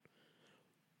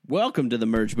Welcome to the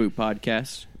Merge Boot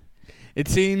Podcast. It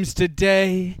seems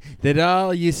today that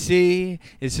all you see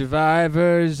is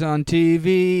survivors on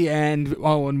TV and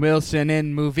Owen Wilson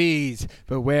in movies.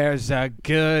 But where's a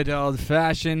good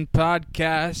old-fashioned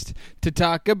podcast to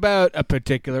talk about a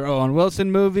particular Owen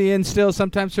Wilson movie and still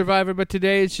sometimes Survivor? But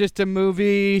today it's just a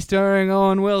movie starring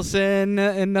Owen Wilson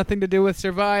and nothing to do with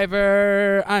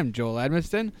Survivor. I'm Joel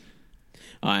Edmiston.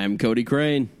 I'm Cody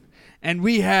Crane. And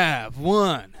we have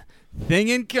one thing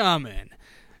in common.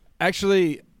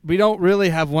 Actually, we don't really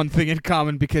have one thing in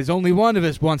common because only one of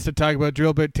us wants to talk about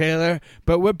Drillbit Taylor,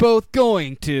 but we're both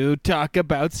going to talk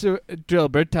about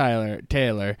Drillbit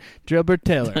Taylor. Drillbit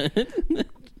Taylor.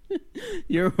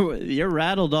 You're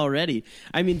rattled already.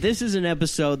 I mean, this is an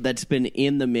episode that's been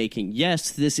in the making. Yes,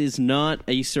 this is not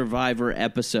a Survivor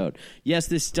episode.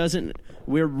 Yes,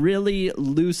 we're really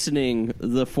loosening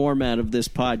the format of this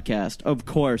podcast. Of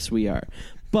course we are.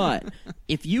 But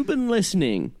if you've been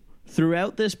listening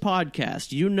throughout this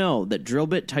podcast, you know that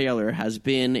Drillbit Taylor has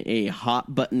been a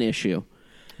hot button issue.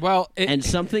 Well, and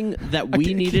something that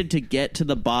we needed to get to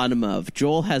the bottom of.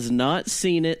 Joel has not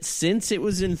seen it since it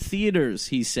was in theaters,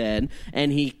 he said,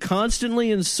 and he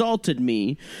constantly insulted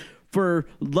me for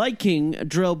liking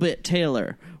Drillbit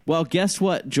Taylor. Well, guess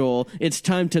what, Joel? It's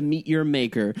time to meet your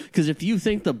maker. Because if you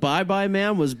think the Bye Bye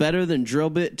Man was better than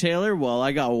Drillbit Taylor, well,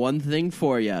 I got one thing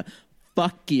for you.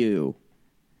 Fuck you.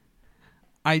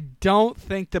 I don't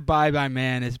think the Bye Bye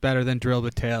Man is better than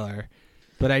Drillbit Taylor,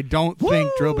 but I don't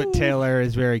think Drillbit Taylor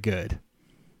is very good.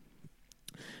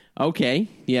 Okay,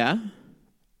 yeah.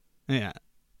 Yeah.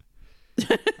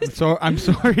 I'm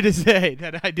sorry to say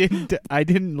that I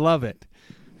didn't love it.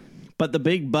 But the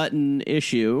big button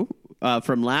issue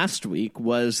from last week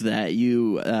was that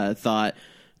you thought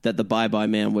that the Bye Bye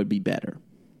Man would be better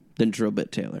than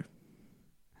Drillbit Taylor.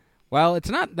 Well, it's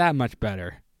not that much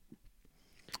better.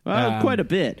 Well, quite a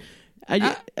bit.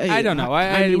 I don't know.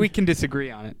 I mean, we can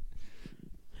disagree on it.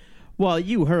 Well,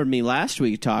 you heard me last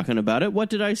week talking about it. What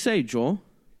did I say, Joel?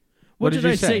 What did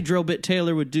I say Drillbit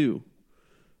Taylor would do?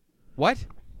 What?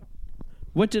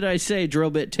 What did I say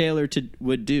Drillbit Taylor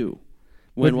would do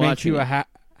when watching it?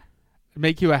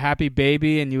 Make you a happy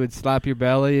baby and you would slap your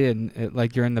belly and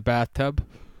like you're in the bathtub?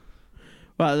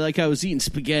 Well, like I was eating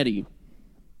spaghetti.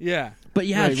 Yeah. But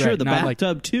yeah, right, sure, right. the Not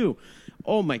bathtub too.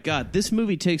 Oh my God, this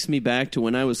movie takes me back to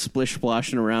when I was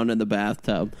splish-splashing around in the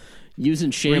bathtub,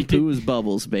 using shampoo as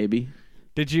bubbles, baby.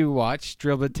 Did you watch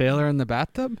Drillbit Taylor in the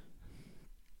bathtub?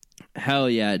 Hell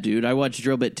yeah, dude. I watch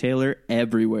Drillbit Taylor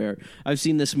everywhere. I've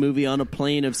seen this movie on a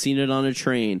plane. I've seen it on a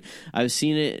train. I've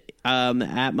seen it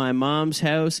at my mom's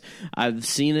house. I've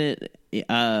seen it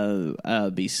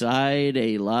beside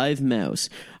a live mouse.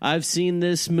 I've seen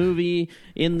this movie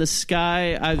in the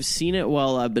sky. I've seen it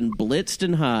while I've been blitzed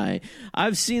and high.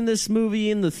 I've seen this movie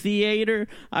in the theater.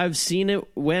 I've seen it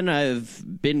when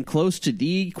I've been close to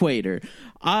the equator.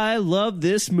 I love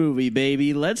this movie,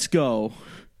 baby. Let's go.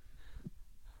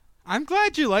 I'm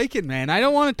glad you like it, man. I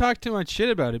don't want to talk too much shit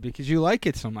about it because you like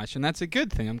it so much, and that's a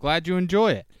good thing. I'm glad you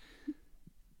enjoy it.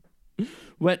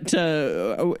 What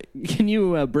can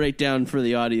you break down for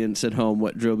the audience at home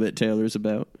what Drillbit Taylor's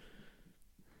about?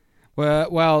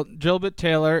 Well, Drillbit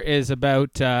Taylor is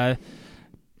about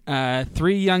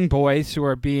three young boys who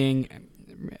are being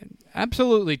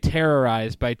absolutely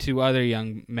terrorized by two other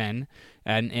young men,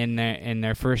 and in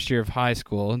their first year of high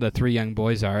school. The three young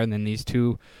boys are, and then these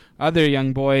two other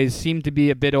young boys seem to be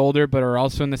a bit older, but are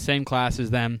also in the same class as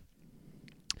them.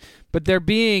 But they're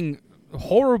being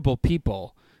horrible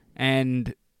people.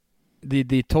 And the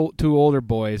two older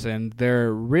boys, and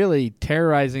they're really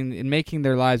terrorizing and making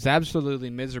their lives absolutely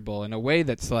miserable in a way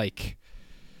that's like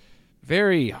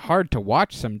very hard to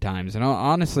watch sometimes. And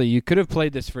honestly, you could have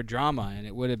played this for drama, and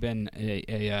it would have been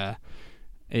a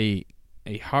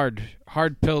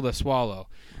hard pill to swallow.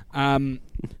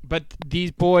 But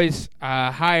these boys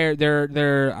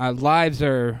their lives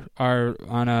are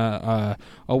on a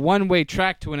one-way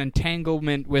track to an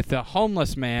entanglement with a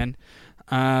homeless man.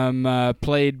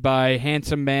 Played by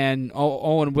handsome man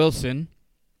Owen Wilson,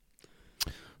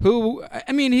 who,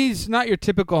 I mean, he's not your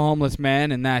typical homeless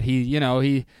man in that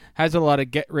he has a lot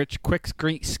of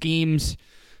get-rich-quick schemes,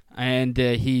 and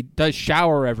he does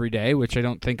shower every day, which I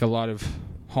don't think a lot of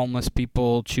homeless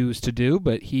people choose to do,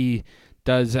 but he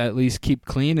does at least keep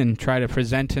clean and try to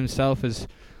present himself as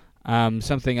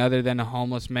something other than a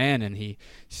homeless man, and he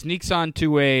sneaks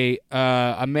onto a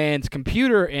man's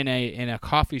computer in a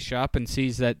coffee shop and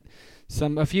sees that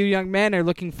a few young men are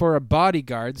looking for a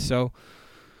bodyguard. So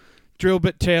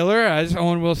Drillbit Taylor, as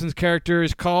Owen Wilson's character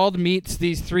is called, meets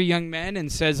these three young men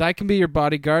and says, I can be your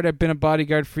bodyguard. I've been a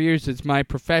bodyguard for years. It's my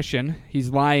profession.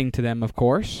 He's lying to them, of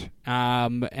course.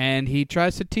 And he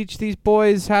tries to teach these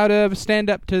boys how to stand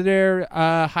up to their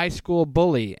high school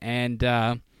bully.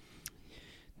 And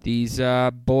these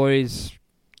boys...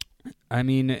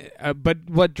 but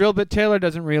what Drillbit Taylor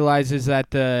doesn't realize is that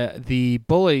the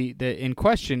bully in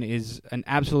question is an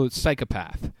absolute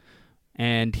psychopath.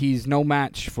 And he's no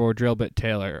match for Drillbit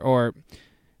Taylor. Or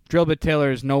Drillbit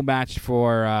Taylor is no match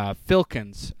for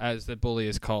Filkins, as the bully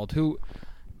is called, who,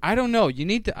 I don't know, you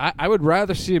need to... I would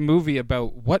rather see a movie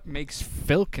about what makes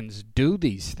Filkins do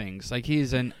these things. Like,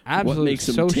 he's an absolute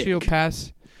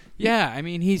sociopath. Yeah, I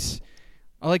mean, he's...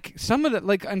 Like, some of the...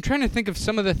 Like, I'm trying to think of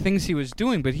some of the things he was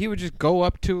doing, but he would just go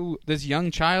up to this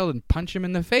young child and punch him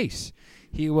in the face.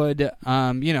 He would,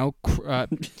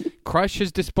 crush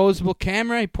his disposable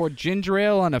camera. He poured ginger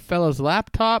ale on a fellow's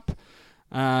laptop.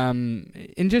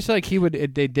 And just like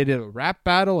they did a rap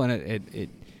battle, and it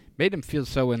made him feel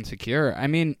so insecure. I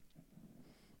mean...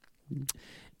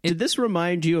 Did this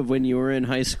remind you of when you were in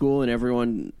high school and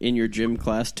everyone in your gym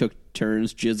class took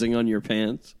turns jizzing on your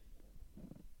pants?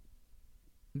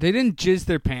 They didn't jizz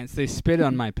their pants. They spit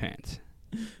on my pants.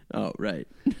 Oh, right.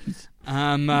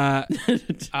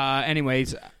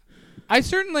 Anyways, I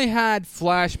certainly had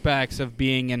flashbacks of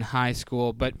being in high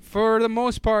school, but for the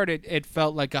most part, it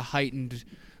felt like a heightened,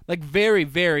 like very,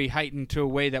 very heightened to a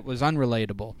way that was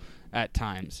unrelatable at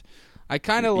times. I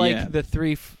kind of liked the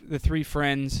three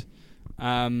friends,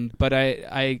 but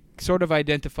I sort of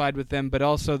identified with them, but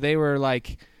also they were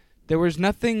like, there was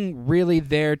nothing really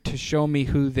there to show me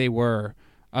who they were,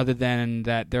 other than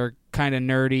that they're kind of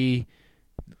nerdy.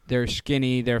 They're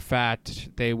skinny, they're fat,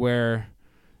 they wear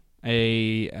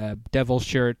a devil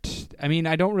shirt. I mean,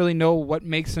 I don't really know what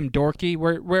makes them dorky.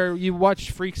 Where you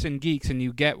watch Freaks and Geeks and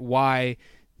you get why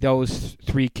those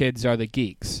three kids are the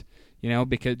geeks,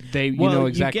 because you know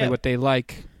exactly what they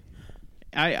like.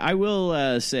 I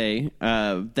will say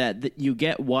that you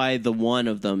get why the one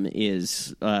of them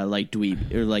is like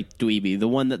dweeby, the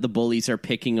one that the bullies are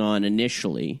picking on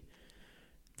initially.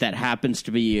 That happens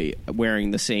to be wearing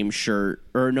the same shirt,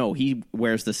 or no, he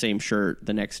wears the same shirt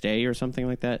the next day or something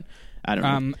like that. I don't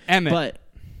know. Emmett. But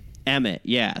Emmett,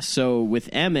 yeah. So with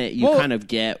Emmett, you kind of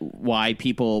get why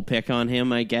people pick on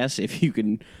him, I guess, if you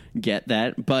can get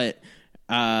that. But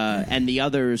and the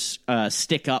others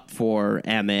stick up for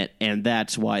Emmett, and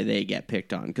that's why they get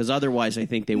picked on. Because otherwise, I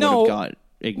think they would have got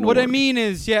ignored. What I mean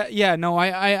is,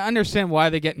 I understand why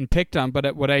they're getting picked on,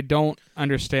 but what I don't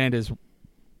understand is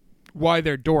why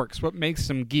they're dorks. What makes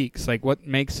them geeks? Like, what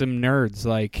makes them nerds?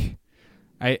 Like,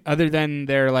 other than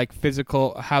their like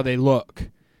physical, how they look,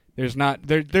 there's not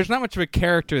much of a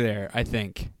character there, I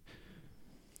think.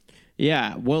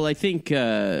 Yeah, well, I think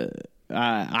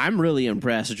I'm really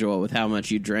impressed, Joel, with how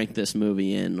much you drank this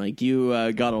movie in. Like,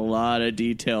 you got a lot of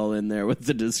detail in there with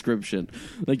the description.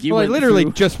 Like, I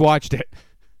literally just watched it.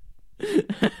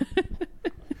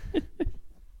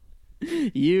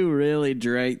 You really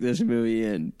drank this movie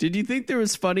in. Did you think there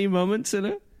was funny moments in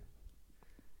it?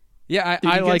 Yeah,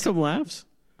 I like some laughs.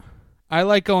 I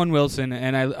like Owen Wilson,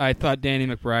 and I thought Danny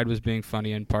McBride was being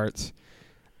funny in parts.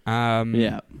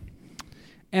 Yeah,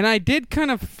 and I did kind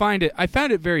of find it. I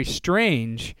found it very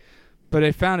strange, but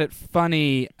I found it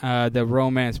funny. The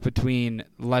romance between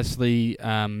Leslie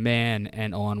Mann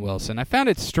and Owen Wilson. I found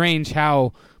it strange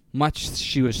how much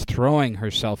she was throwing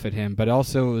herself at him, but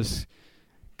also it was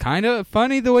kind of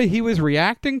funny the way he was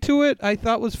reacting to it. I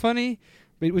thought was funny.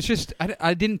 But it was just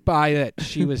I didn't buy that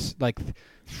she was like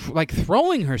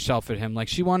throwing herself at him. Like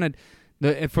she wanted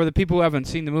for the people who haven't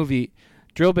seen the movie,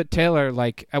 Drillbit Taylor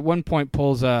like at one point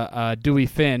pulls a Dewey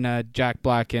Finn, Jack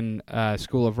Black in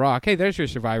School of Rock. Hey, there's your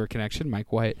Survivor connection,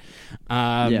 Mike White.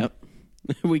 Yep.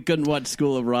 We couldn't watch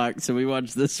School of Rock, so we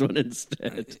watched this one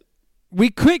instead.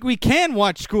 We can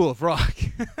watch School of Rock,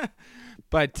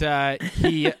 but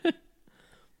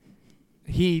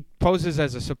he poses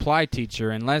as a supply teacher,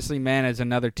 and Leslie Mann is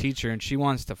another teacher, and she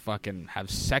wants to fucking have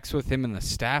sex with him in the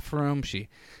staff room. She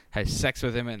has sex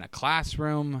with him in a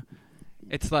classroom.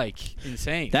 It's, like,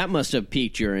 insane. That must have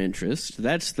piqued your interest.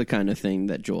 That's the kind of thing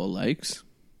that Joel likes.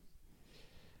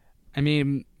 I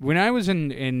mean, when I was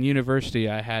in university,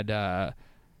 I had a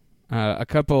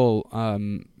couple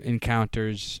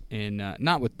encounters in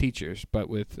not with teachers, but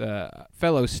with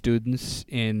fellow students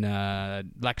in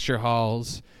lecture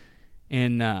halls.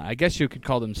 In, I guess you could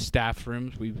call them staff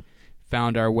rooms. We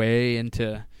found our way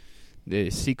into the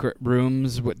secret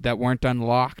rooms that weren't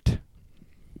unlocked.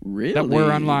 Really? That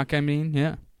were unlocked, I mean,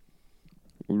 yeah.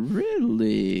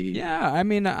 Really? Yeah, I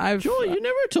mean, Joel, you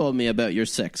never told me about your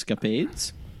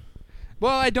sexcapades.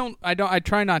 Well, I don't. I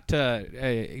try not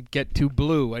to get too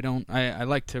blue. I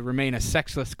like to remain a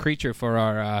sexless creature for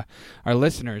our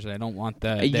listeners. I don't want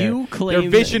their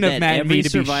vision of that me to be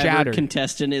Survivor shattered.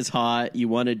 Contestant is hot. You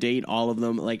want to date all of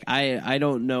them. Like I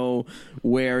don't know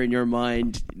where in your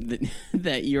mind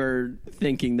that you're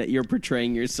thinking that you're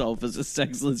portraying yourself as a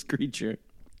sexless creature.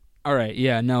 All right.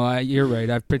 Yeah. No. You're right.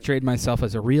 I've portrayed myself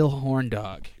as a real horn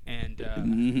dog,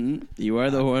 and you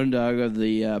are the horn dog of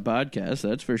the podcast.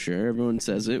 That's for sure. Everyone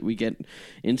says it. We get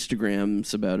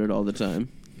Instagrams about it all the time.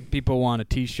 People want a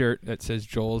T-shirt that says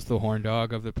Joel's the horn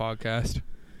dog of the podcast.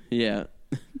 Yeah,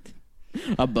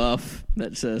 a buff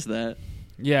that says that.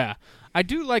 Yeah, I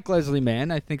do like Leslie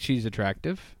Mann. I think she's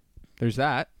attractive. There's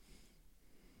that.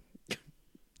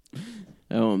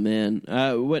 Oh man,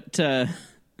 what?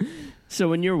 So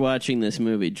when you're watching this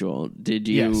movie, Joel, did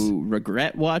you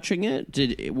regret watching it?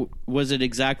 Was it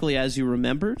exactly as you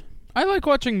remembered? I like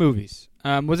watching movies.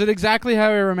 Was it exactly how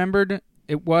I remembered?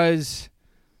 It was.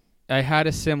 I had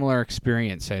a similar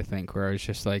experience, I think, where I was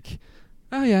just like,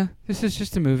 "Oh yeah, this is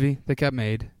just a movie that got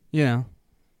made. You know,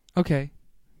 okay,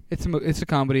 it's a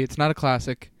comedy. It's not a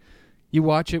classic. You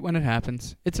watch it when it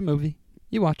happens. It's a movie.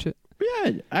 You watch it."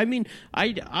 Yeah, I mean,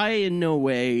 I in no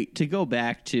way to go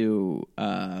back to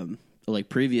like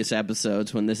previous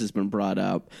episodes when this has been brought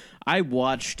up. I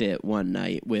watched it one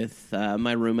night with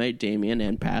my roommate Damien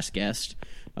and past guest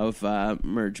of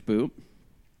Merge Boot,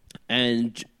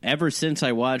 and ever since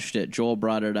I watched it, Joel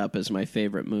brought it up as my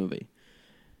favorite movie.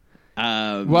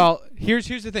 Well, here's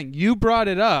the thing. You brought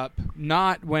it up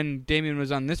not when Damien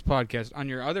was on this podcast. On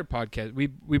your other podcast,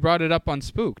 we brought it up on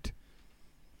Spooked.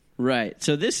 Right.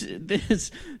 So this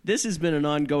has been an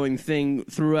ongoing thing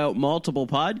throughout multiple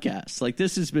podcasts. Like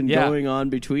this has been going on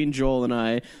between Joel and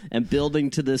I and building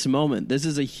to this moment. This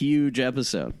is a huge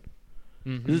episode.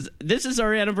 Mm-hmm. This is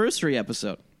our anniversary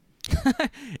episode.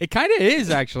 It kind of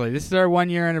is, actually. This is our 1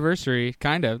 year anniversary,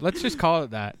 kind of. Let's just call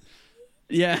it that.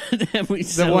 Yeah.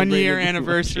 The 1 year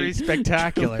anniversary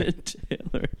spectacular.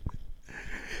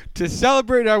 To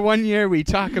celebrate our 1 year, we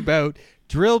talk about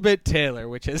Drillbit Taylor,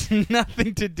 which has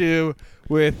nothing to do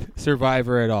with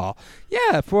Survivor at all.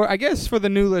 Yeah, I guess for the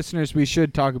new listeners, we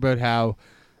should talk about how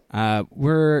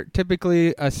we're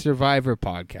typically a Survivor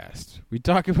podcast. We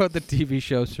talk about the TV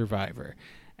show Survivor,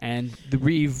 and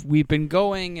we've been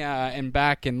going and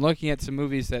back and looking at some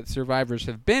movies that survivors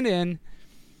have been in,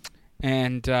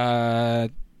 and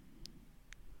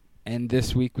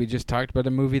this week we just talked about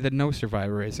a movie that no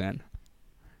survivor is in.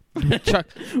 Chuck,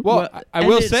 I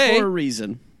will say for a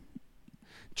reason.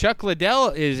 Chuck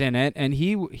Liddell is in it, and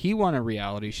he won a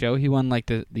reality show. He won like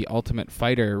the Ultimate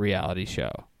Fighter reality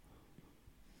show.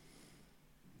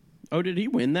 Oh, did he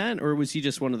win that, or was he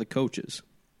just one of the coaches?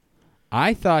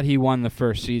 I thought he won the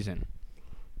first season.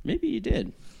 Maybe he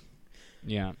did.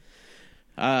 Yeah.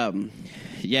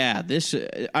 Yeah, this,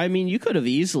 I mean, you could have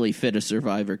easily fit a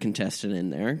Survivor contestant in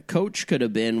there. Coach could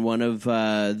have been one of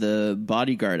the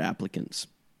bodyguard applicants.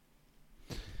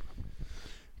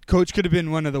 Coach could have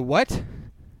been one of the what?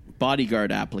 Bodyguard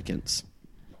applicants.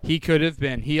 He could have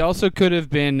been. He also could have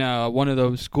been one of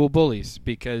those school bullies,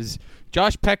 because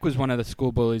Josh Peck was one of the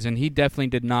school bullies, and he definitely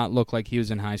did not look like he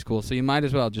was in high school, so you might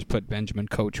as well just put Benjamin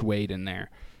Coach Wade in there.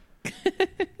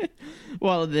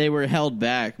 Well, they were held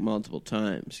back multiple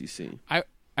times, you see. I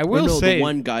will say... the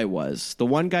one guy was. The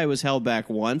one guy was held back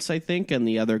once, I think, and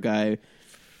the other guy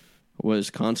was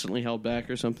constantly held back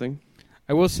or something.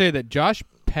 I will say that Josh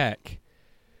Peck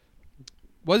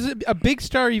was a big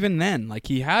star even then. Like,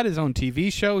 he had his own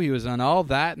TV show. He was on All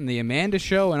That and The Amanda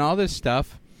Show and all this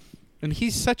stuff. And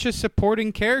he's such a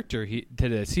supporting character to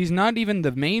this. He's not even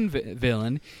the main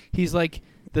villain. He's like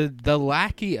the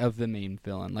lackey of the main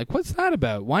villain. Like, what's that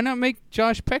about? Why not make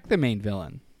Josh Peck the main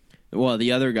villain? Well,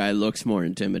 the other guy looks more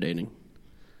intimidating.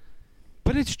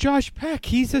 But it's Josh Peck.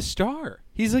 He's a star.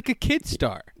 He's like a kid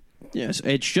star. Yes,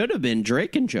 it should have been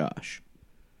Drake and Josh.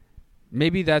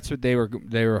 Maybe that's what they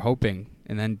were hoping.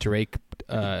 And then Drake,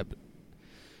 fucking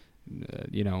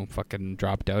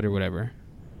dropped out or whatever.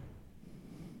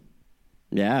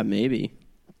 Yeah, maybe.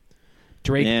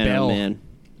 Drake Bell. Oh, man.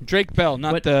 Drake Bell,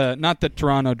 not the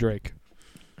Toronto Drake.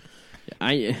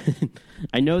 I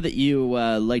know that you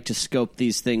like to scope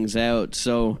these things out.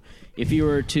 So, if you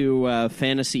were to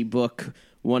fantasy book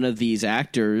one of these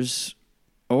actors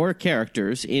or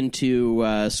characters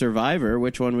into Survivor,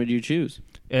 which one would you choose?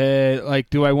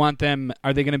 Do I want them?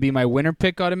 Are they going to be my winner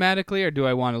pick automatically, or do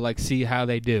I want to see how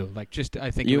they do? I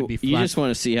think it would be fun. You just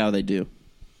want to see how they do.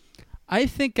 I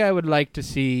think I would like to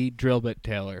see Drillbit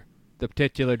Taylor, the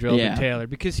titular Drillbit Taylor,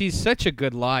 because he's such a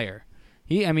good liar.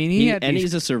 He's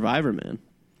a survivor, man.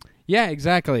 Yeah,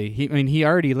 exactly. He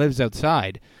already lives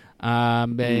outside.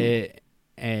 But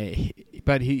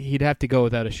he'd have to go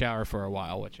without a shower for a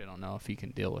while, which I don't know if he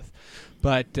can deal with.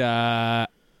 But I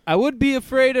would be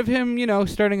afraid of him,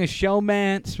 starting a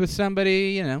showmance with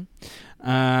somebody,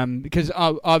 because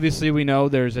obviously we know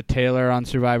there's a Taylor on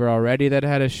Survivor already that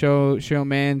had a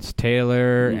showmance,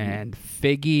 Taylor and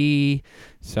Figgy.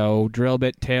 So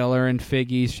Drillbit, Taylor, and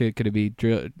Figgy could it be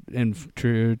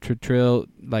Trill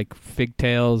like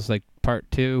Figtails, like part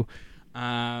 2.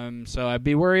 So I'd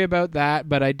be worried about that,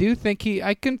 but I do think he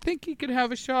could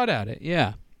have a shot at it.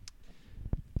 Yeah.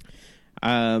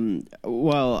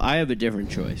 Well, I have a different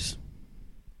choice.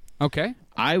 Okay.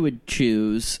 I would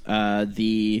choose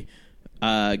the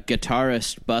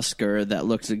guitarist busker that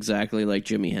looks exactly like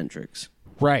Jimi Hendrix.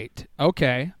 Right.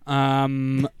 Okay. I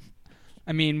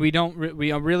mean, we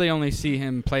really only see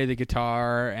him play the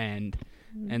guitar and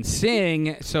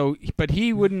sing. So, but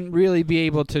he wouldn't really be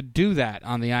able to do that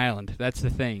on the island. That's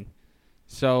the thing.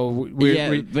 So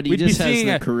but he just has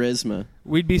the charisma.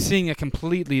 We'd be seeing a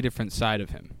completely different side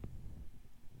of him.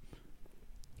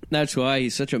 That's why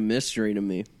he's such a mystery to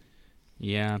me.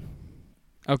 Yeah.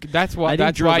 Okay, that's why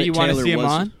you want to see him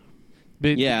on.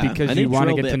 Because you want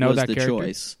to get to know that character.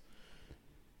 Choice.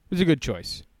 It was a good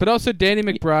choice, but also Danny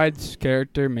McBride's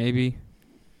character, maybe.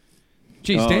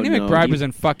 Jeez, Danny McBride was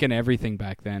in fucking everything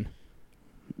back then.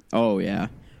 Oh yeah,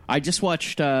 I just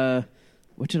watched.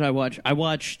 What did I watch? I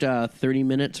watched 30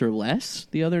 Minutes or Less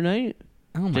the other night.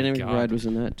 Oh my Danny God. McBride was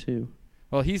in that too.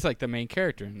 Well, he's like the main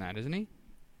character in that, isn't he?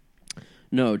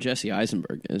 No, Jesse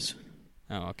Eisenberg is.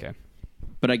 Oh, okay.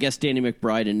 But I guess Danny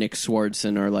McBride and Nick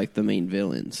Swardson are like the main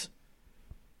villains.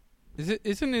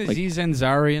 Isn't Aziz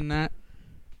Ansari in that?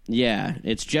 Yeah,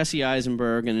 it's Jesse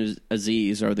Eisenberg and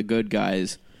Aziz are the good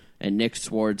guys, and Nick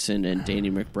Swardson and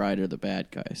Danny McBride are the bad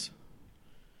guys.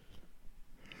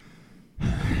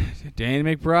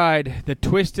 Danny McBride, the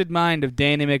twisted mind of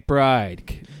Danny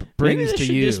McBride brings to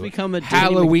you just become a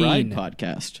Halloween Danny McBride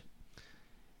podcast.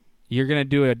 You're gonna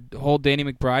do a whole Danny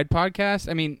McBride podcast?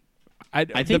 I mean,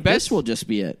 I think this will just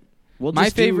be it. We'll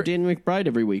just do Danny McBride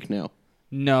every week now.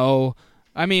 No,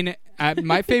 I mean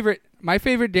my favorite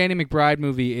Danny McBride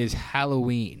movie is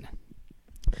Halloween.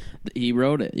 He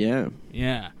wrote it, yeah.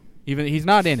 Yeah, even he's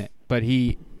not in it, but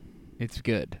it's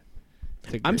good.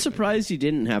 I'm surprised he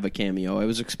didn't have a cameo. I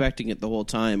was expecting it the whole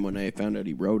time when I found out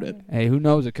he wrote it. Hey, who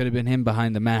knows? It could have been him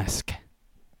behind the mask.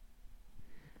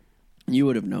 You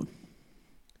would have known.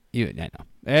 I know.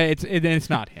 It's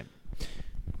not him.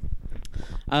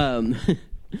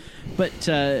 But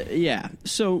yeah.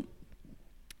 So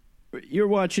you're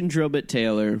watching Drillbit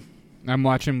Taylor. I'm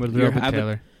watching with Drillbit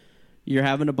Taylor. You're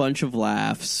having a bunch of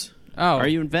laughs. Oh, are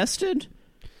you invested?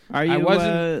 Are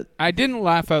you? I didn't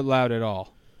laugh out loud at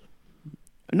all.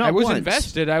 Not I was once.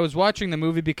 invested. I was watching the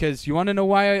movie because you want to know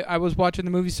why I was watching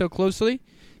the movie so closely?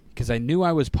 Because I knew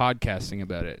I was podcasting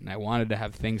about it, and I wanted to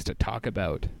have things to talk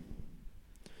about.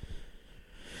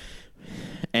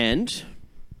 And?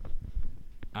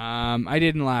 I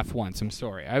didn't laugh once. I'm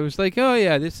sorry. I was like, oh,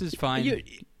 yeah, this is fine.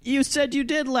 You said you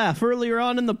did laugh earlier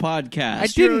on in the podcast. I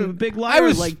didn't. You're a big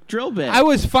liar like Drillbit. I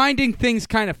was finding things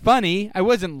kind of funny. I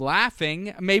wasn't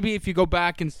laughing. Maybe if you go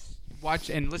back and watch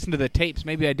and listen to the tapes,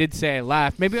 maybe I did say I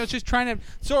laughed. Maybe I was just trying to...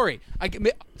 Sorry. I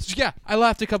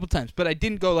laughed a couple times, but I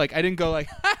didn't go like... I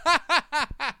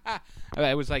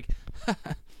was like...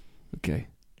 Okay.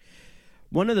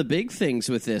 One of the big things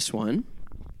with this one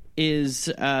is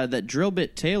that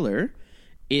Drillbit Taylor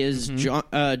is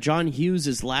John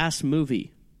Hughes' last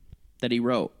movie that he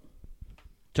wrote.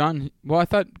 Well, I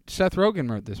thought Seth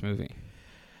Rogen wrote this movie.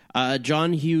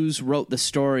 John Hughes wrote the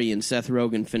story and Seth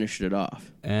Rogen finished it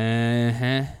off.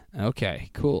 Okay,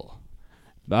 cool.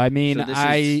 I mean, so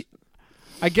I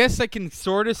guess I can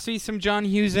sort of see some John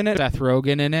Hughes in it, Seth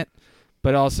Rogen in it,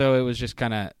 but also it was just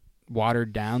kind of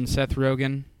watered down Seth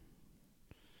Rogen.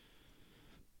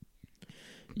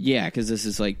 Yeah, because this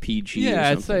is like PG.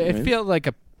 Yeah, or something, it's right? it feels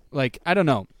like I don't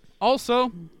know.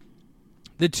 Also,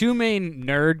 the two main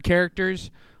nerd characters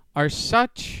are so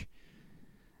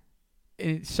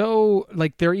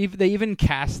like they even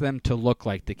cast them to look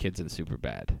like the kids in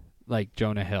Superbad, like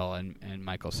Jonah Hill and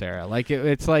Michael Cera. Like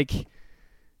it's like.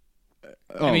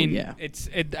 I mean, yeah.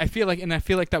 I feel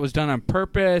like that was done on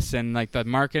purpose, and like the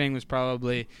marketing was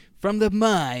probably from the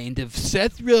mind of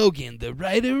Seth Rogen, the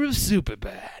writer of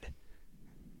Superbad.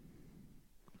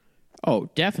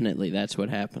 Oh, definitely, that's what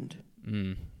happened.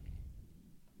 Mm.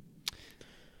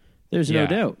 There's no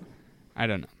doubt. I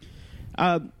don't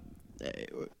know.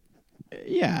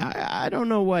 Yeah, I don't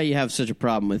know why you have such a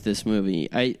problem with this movie.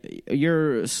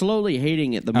 You're slowly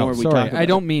hating it the more we talk about it. I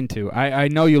don't mean to. I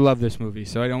know you love this movie,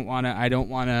 so I don't want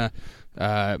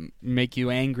to make you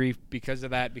angry because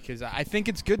of that, because I think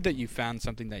it's good that you found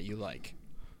something that you like.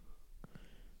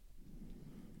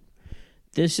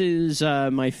 This is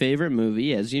my favorite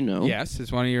movie, as you know. Yes,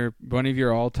 it's one of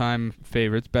your all-time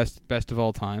favorites, best of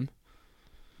all time.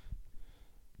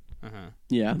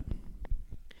 Yeah.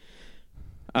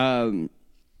 And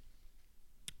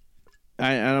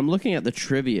I'm looking at the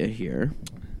trivia here.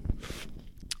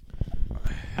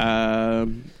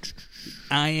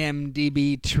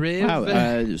 IMDb Triv. Wow,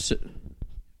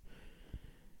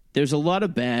 there's a lot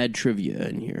of bad trivia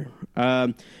in here.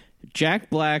 Jack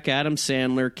Black, Adam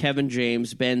Sandler, Kevin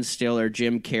James, Ben Stiller,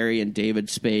 Jim Carrey, and David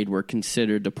Spade were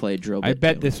considered to play Drillbit. I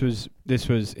bet this was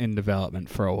in development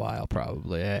for a while,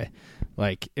 probably.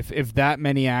 Like if that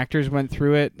many actors went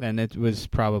through it, then it was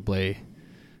probably.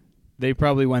 They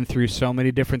probably went through so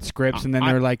many different scripts, and then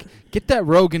they're like, "Get that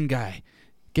Rogan guy,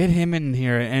 get him in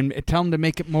here, and tell him to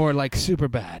make it more like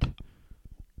Superbad."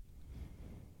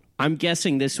 I'm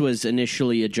guessing this was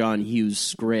initially a John Hughes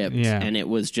script, and it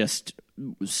was just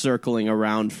circling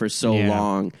around for so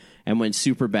long. And when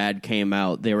Superbad came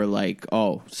out, they were like,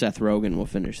 "Oh, Seth Rogen will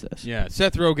finish this." Yeah,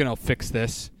 Seth Rogen will fix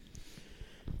this.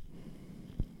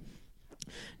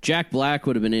 Jack Black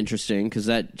would have been interesting because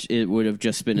it would have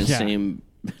just been the same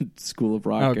School of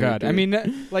Rock. Oh God! I mean,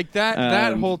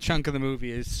 that whole chunk of the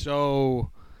movie is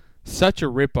such a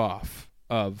ripoff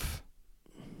of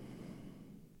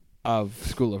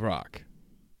School of Rock.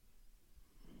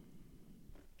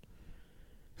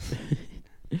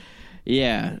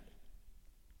 Yeah.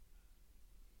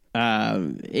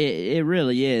 It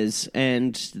really is,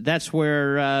 and that's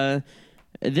where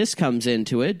this comes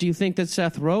into it. Do you think that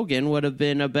Seth Rogen would have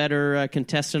been a better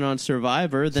contestant on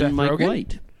Survivor than Seth Mike Rogen?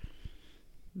 White?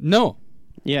 No.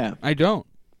 Yeah. I don't.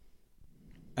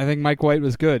 I think Mike White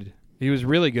was good. He was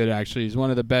really good, actually. He's one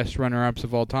of the best runner-ups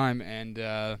of all time, and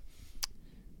Seth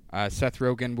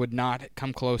Rogen would not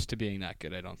come close to being that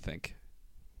good, I don't think.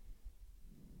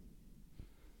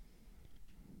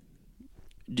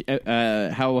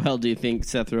 How well do you think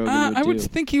Seth Rogen would do? I would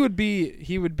think he would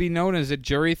be known as a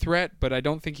jury threat, but I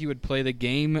don't think he would play the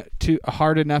game too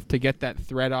hard enough to get that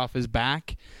threat off his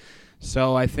back.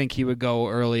 So I think he would go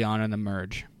early on in the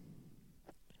merge.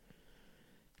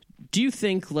 Do you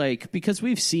think, because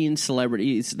we've seen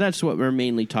celebrities, that's what we're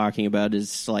mainly talking about, is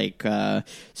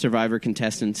Survivor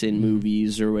contestants in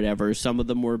movies or whatever. Some of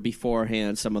them were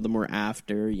beforehand, some of them were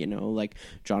after, like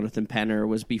Jonathan Penner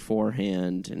was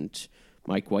beforehand and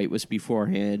Mike White was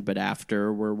beforehand, but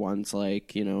after were ones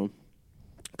like,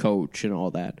 Coach and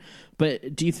all that.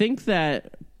 But do you think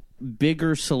that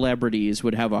bigger celebrities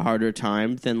would have a harder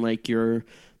time than your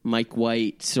Mike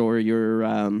Whites or your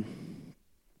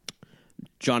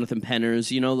Jonathan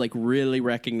Penners, really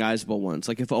recognizable ones?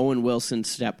 Like if Owen Wilson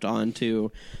stepped onto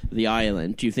the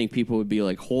island, do you think people would be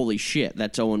like, holy shit,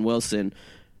 that's Owen Wilson?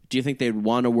 Do you think they'd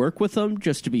want to work with him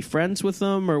just to be friends with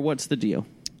him, or what's the deal?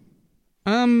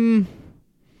 I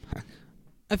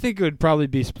think it would probably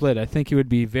be split. I think he would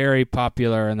be very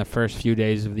popular in the first few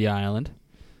days of the island.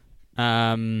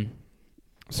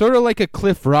 Sort of like a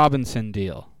Cliff Robinson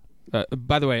deal.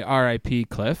 By the way, R.I.P.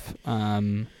 Cliff.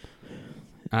 A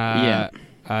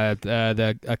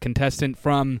contestant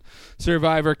from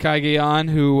Survivor, Cagayan,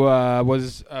 who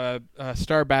was a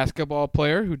star basketball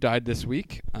player who died this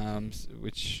week,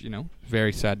 which,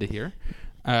 very sad to hear.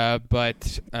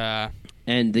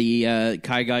 And the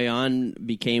Cagayan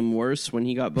became worse when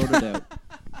he got voted out.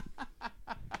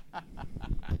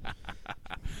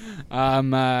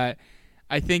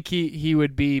 I think he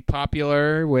would be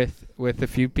popular with a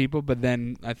few people, but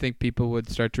then I think people would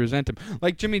start to resent him.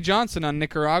 Like Jimmy Johnson on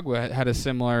Nicaragua had a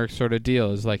similar sort of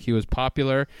deal. It's like he was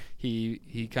popular.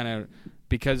 He kind of,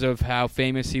 because of how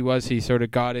famous he was, he sort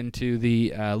of got into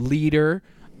the leader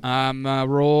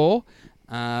role.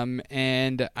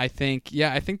 And I think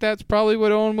that's probably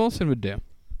what Owen Wilson would do.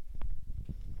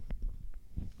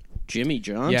 Jimmy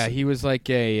Johnson? Yeah, he was like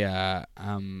a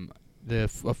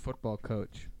football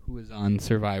coach who was on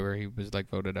Survivor. He was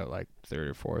voted out third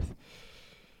or fourth.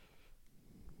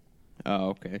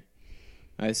 Oh, okay.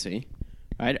 I see.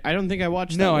 I don't think I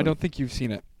watched that. No, one. I don't think you've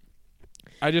seen it.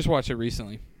 I just watched it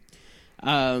recently.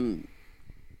 Yeah,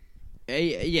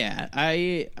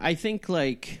 I think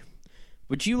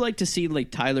would you like to see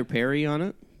Tyler Perry on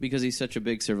it, because he's such a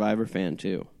big Survivor fan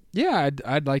too? Yeah,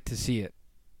 I'd like to see it.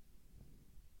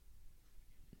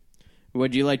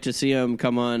 Would you like to see him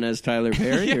come on as Tyler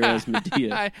Perry or as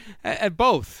Medea?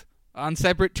 Both on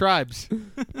separate tribes.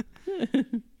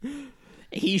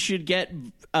 He should get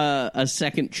a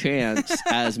second chance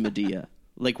as Medea.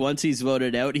 Like, once he's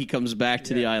voted out, he comes back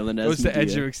to the island as Medea. Goes to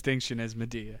edge of extinction as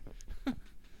Medea.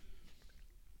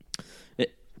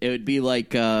 It would be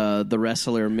like the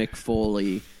wrestler Mick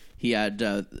Foley. He had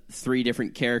 3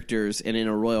 different characters, and in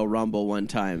a Royal Rumble one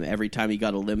time, every time he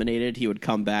got eliminated, he would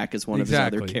come back as one of his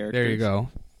other characters. There you go.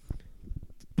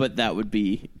 But that would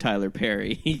be Tyler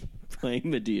Perry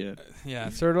playing Medea. Yeah,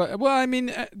 sort of. Well, I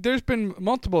mean, there's been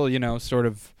multiple, sort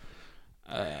of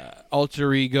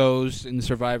alter egos in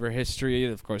Survivor history.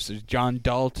 Of course, there's John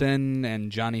Dalton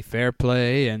and Johnny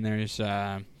Fairplay, and there's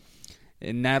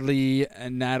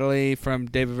Natalie from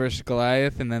David vs.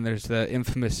 Goliath, and then there's the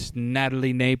infamous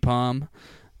Natalie Napalm.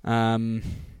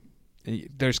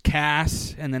 There's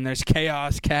Cass, and then there's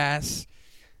Chaos Cass.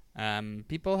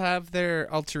 People have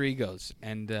their alter egos,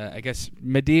 and I guess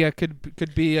Medea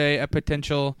could be a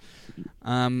potential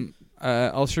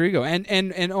alter ego,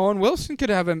 and Owen Wilson could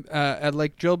have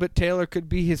like Drillbit Taylor could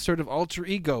be his sort of alter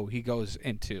ego. He goes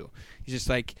into. He's just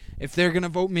like, if they're gonna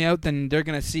vote me out, then they're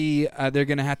gonna see they're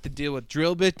gonna have to deal with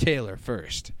Drillbit Taylor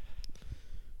first.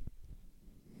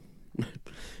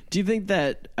 Do you think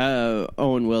that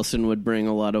Owen Wilson would bring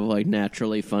a lot of like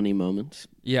naturally funny moments?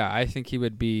 Yeah, I think he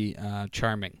would be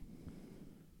charming.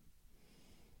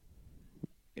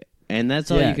 And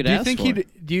that's all you could ask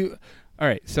for. All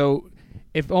right, so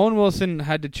if Owen Wilson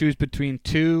had to choose between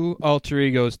 2 alter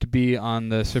egos to be on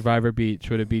the Survivor Beach,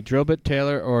 would it be Drillbit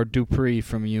Taylor or Dupree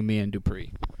from You, Me, and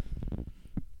Dupree?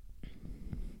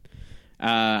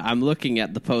 I'm looking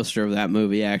at the poster of that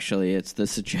movie, actually. It's the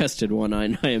suggested one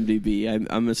on IMDb.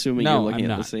 I'm assuming you're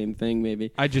looking at the same thing,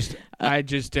 maybe. I just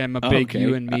am a big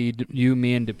You,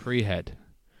 Me, and Dupree head.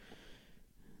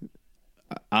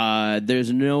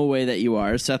 There's no way that you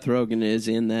are. Seth Rogen is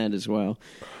in that as well.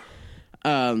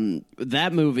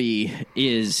 That movie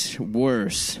is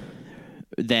worse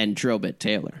than Drillbit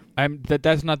Taylor.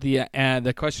 That's not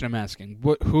the question I'm asking.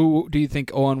 Who do you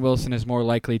think Owen Wilson is more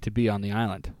likely to be on the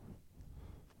island?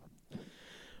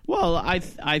 Well, I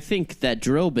think that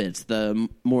Drillbit's the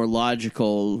more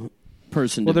logical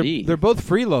person to be. They're both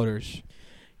freeloaders.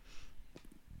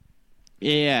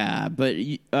 Yeah, but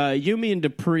Yumi and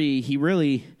Dupree, he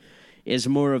really is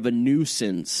more of a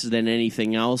nuisance than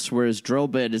anything else, whereas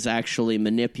Drillbit is actually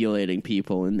manipulating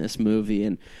people in this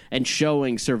movie and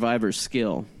showing Survivor's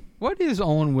skill. What is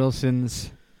Owen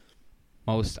Wilson's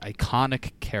most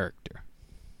iconic character?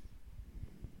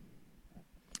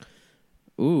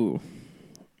 Ooh.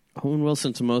 Owen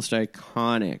Wilson's most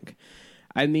iconic.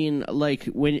 I mean, like,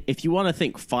 if you want to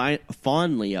think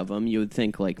fondly of him, you would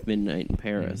think, like, Midnight in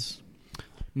Paris.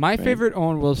 My favorite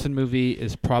Owen Wilson movie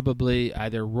is probably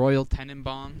either Royal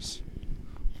Tenenbaums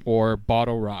or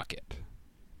Bottle Rocket.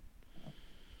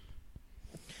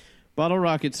 Bottle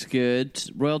Rocket's good.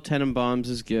 Royal Tenenbaums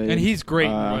is good. And he's great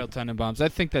in Royal Tenenbaums. I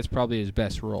think that's probably his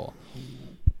best role.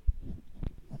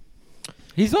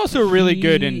 He's also really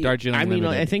good in Darjeeling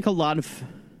Limited. I think a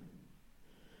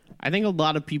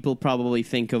lot of people probably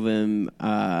think of him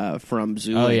from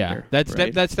Zoolander. Oh yeah, that's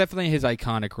right? That's definitely his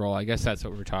iconic role. I guess that's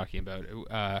what we're talking about.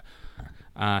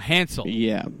 Hansel.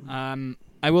 Yeah.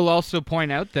 I will also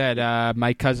point out that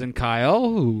my cousin Kyle,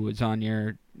 who was on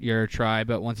your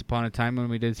tribe at Once Upon a Time when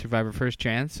we did Survivor First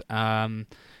Chance,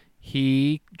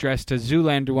 he dressed as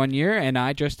Zoolander one year, and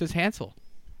I dressed as Hansel.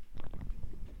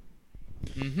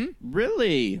 Mm-hmm.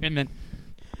 Really? And then,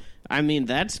 I mean,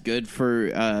 that's good for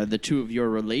the two of your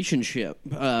relationship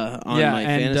on my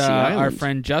fantasy island. Our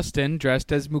friend Justin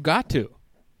dressed as Mugatu,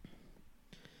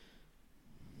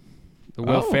 the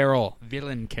Will Ferrell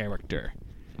villain character.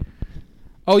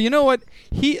 Oh, you know what?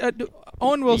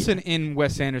 Owen Wilson in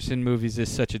Wes Anderson movies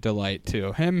is such a delight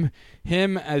too. Him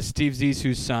as Steve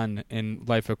Zissou's son in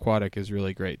Life Aquatic is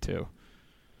really great too.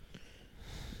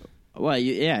 Well,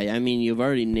 I mean, you've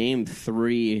already named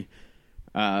 3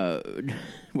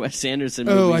 Wes Anderson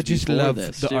movies. Oh, I just love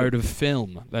the art of of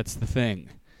film. That's the thing.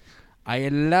 I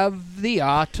love the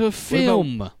art of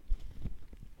film.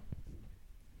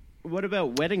 What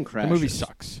about Wedding Crashers? The movie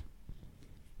sucks.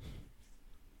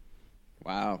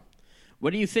 Wow.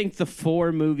 What do you think the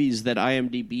 4 movies that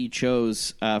IMDb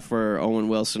chose for Owen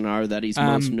Wilson are that he's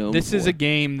most known for? This is a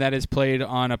game that is played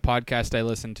on a podcast I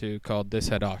listen to called This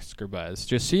Had Oscar Buzz.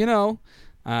 Just so you know,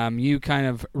 you kind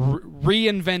of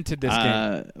reinvented this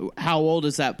game. How old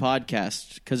is that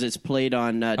podcast? Because it's played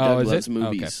on Doug Loves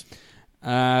Movies. Okay.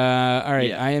 All right,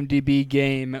 yeah. IMDb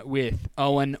game with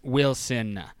Owen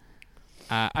Wilson.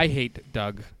 I hate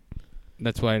Doug.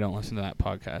 That's why I don't listen to that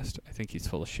podcast. I think he's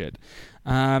full of shit.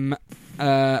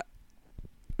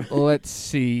 Let's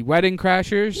see. Wedding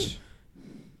Crashers?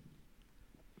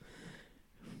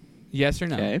 Yes or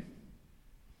no? Okay.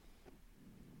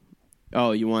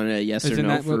 Oh, you want a yes Isn't or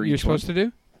no that for what you're each one? supposed to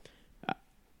do?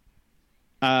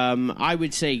 I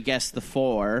would say guess the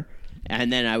 4,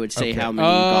 and then I would say Okay. how many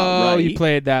you got right. Oh, you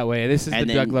play it that way. This is And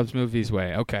the then- Doug Loves Movies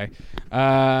way. Okay.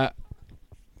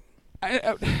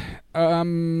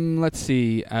 Let's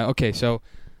see. Okay, so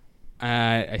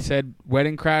I said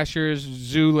Wedding Crashers,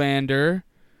 Zoolander,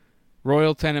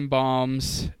 Royal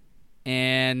Tenenbaums,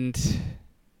 and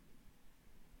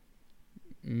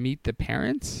Meet the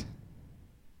Parents.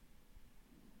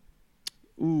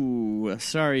 Ooh,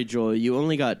 sorry, Joel. You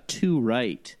only got 2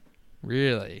 right.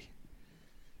 Really?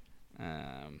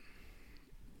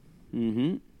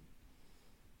 Mm-hmm.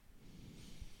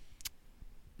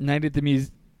 Night at the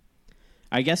Museum.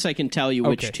 I guess I can tell you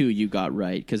which Okay. 2 you got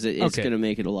right, because it's Okay. going to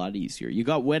make it a lot easier. You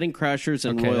got Wedding Crashers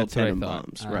and Royal that's what I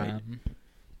thought. Tenenbaums, right?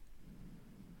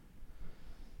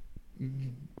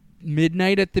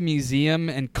 Midnight at the Museum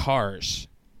and Cars.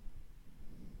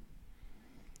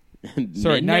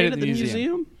 Sorry, Night at the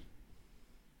Museum.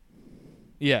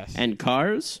 Yes. And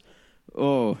Cars?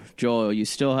 Oh, Joel, you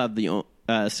still have the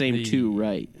same 2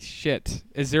 right. Shit.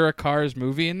 Is there a Cars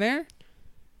movie in there?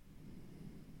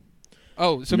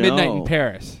 Oh, so No. Midnight in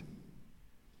Paris.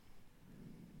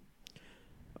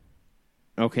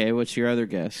 Okay, what's your other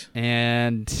guess?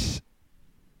 And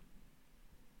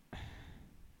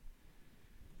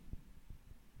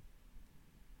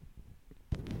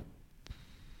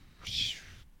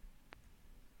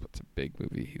what's a big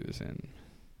movie he was in?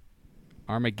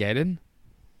 Armageddon?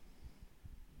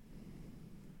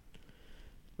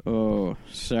 Oh,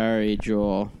 sorry,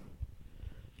 Joel.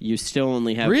 You still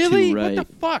only have Really? 2 right. What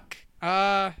the fuck?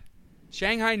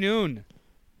 Shanghai Noon.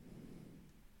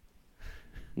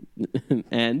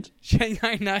 And?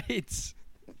 Shanghai Nights.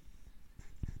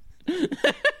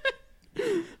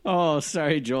 Oh,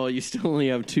 sorry, Joel. You still only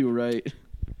have 2 right.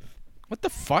 What the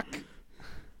fuck?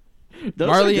 Those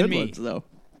Marley are and good Me. ones, though.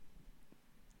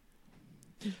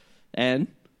 And?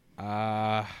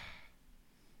 Hall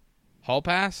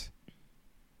Pass?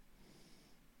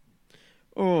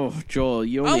 Oh, Joel,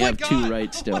 you only have 2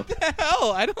 right still. What the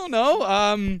hell? I don't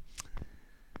know.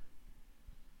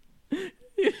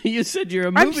 You said you're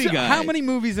a movie guy. How many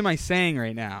movies am I saying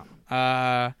right now?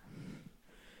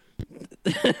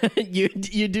 you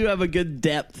do have a good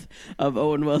depth of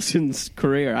Owen Wilson's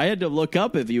career. I had to look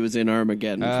up if he was in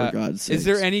Armageddon, for God's sake. Is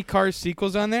there any Cars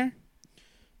sequels on there?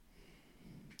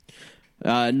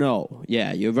 No.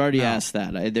 Yeah, you've already asked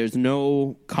that. There's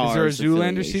no Cars. Is there a Zoolander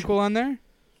affiliation. sequel on there?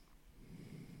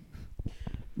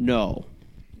 No.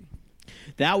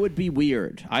 That would be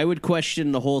weird. I would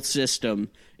question the whole system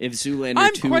if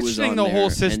Zoolander 2 was on I'm questioning the there whole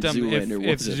and system if Zoolander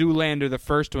wasn't. Zoolander, the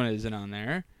first one, isn't on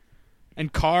there.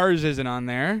 And Cars isn't on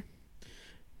there.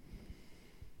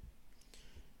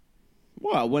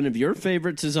 Well, one of your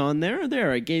favorites is on there.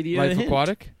 There, I gave you a Life hint.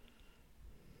 Aquatic?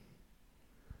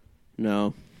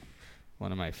 No.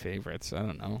 One of my favorites. I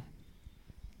don't know.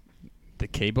 The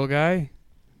Cable Guy?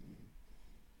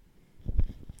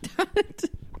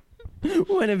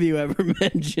 When have you ever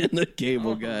mentioned the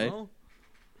Cable Guy? know.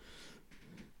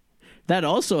 That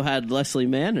also had Leslie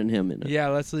Mann and him in it. Yeah,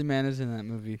 Leslie Mann is in that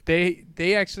movie.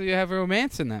 They actually have a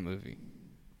romance in that movie.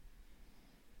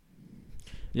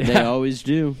 Yeah, They always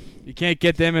do. you can't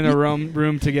get them in a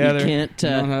room together. You can't. You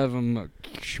don't have them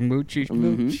schmoochy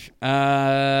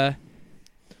schmooch.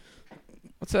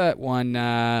 What's that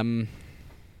one?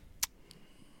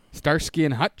 Starsky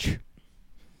and Hutch.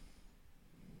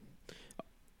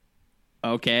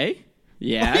 Okay.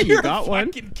 Yeah, You're you got one.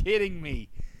 fucking kidding me.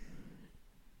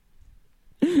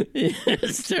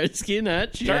 Starsky and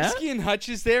Hutch, yeah. Starsky and Hutch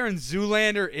is there and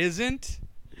Zoolander isn't?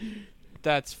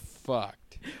 That's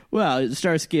fucked. Well,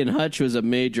 Starsky and Hutch was a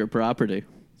major property.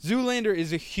 Zoolander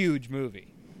is a huge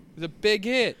movie. It's a big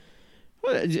hit.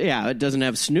 Well, yeah, it doesn't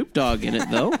have Snoop Dogg in it,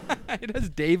 though. It has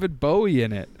David Bowie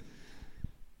in it.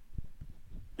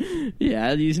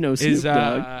 Yeah, he's no Snoop Is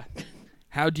Dogg.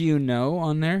 How Do You Know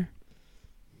on there?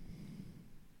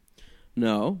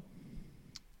 No.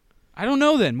 I don't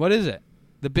know then. What is it?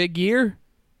 The Big Year?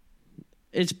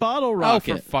 It's Bottle Oh,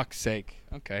 Rocket. for fuck's sake.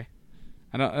 Okay.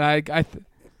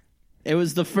 It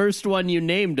was the first one you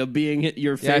named of being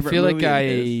your Yeah, I favorite feel like movie of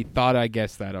his. I thought I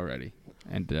guessed that already.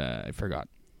 And I forgot.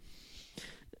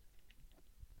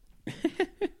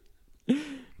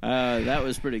 That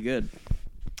was pretty good.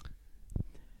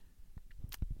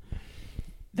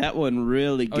 That one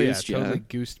really Oh, yeah, goosed you. totally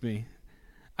goosed me.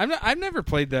 I've never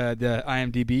played the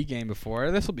IMDb game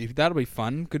before. That'll be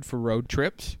fun. Good for road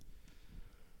trips.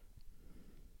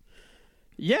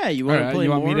 Yeah, you want to play you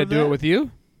more want me to of do that? it with you?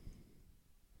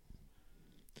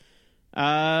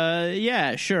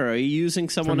 Yeah, sure. Are you using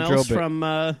someone From else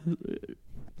Drillbit.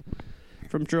 from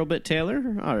from Drillbit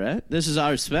Taylor. All right. This is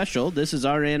our special. This is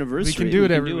our anniversary. We can do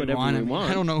whatever we want.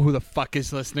 I don't know who the fuck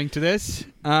is listening to this.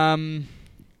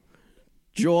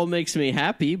 Joel makes me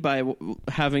happy by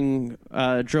having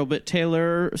Drillbit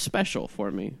Taylor special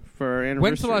for me for our anniversary.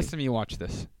 When's the last time you watched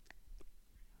this?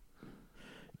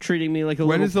 Treating me like a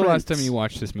little When is the prince. last time you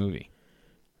watched this movie?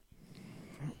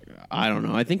 I don't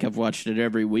know. I think I've watched it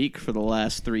every week for the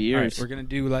last 3 years. All right, we're going to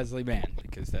do Leslie Mann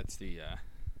because that's the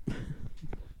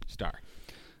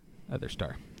other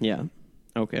star. Yeah.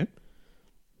 Okay.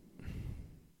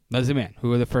 Leslie Mann.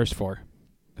 Who are the first four?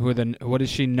 What is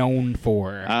she known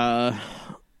for?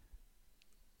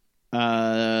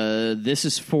 This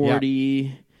is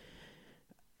 40.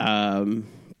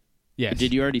 Yes.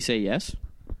 Did you already say yes?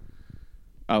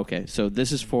 Okay, so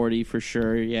this is 40 for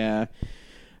sure. Yeah.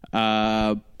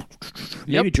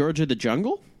 Maybe George of the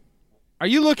Jungle? Are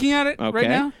you looking at it right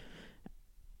now?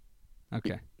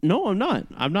 Okay. No, I'm not.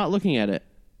 I'm not looking at it.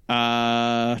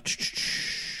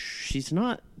 She's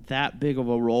not that big of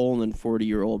a role in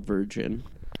 40-Year-Old Virgin,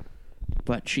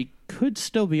 but she could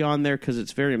still be on there because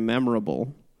it's very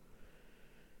memorable.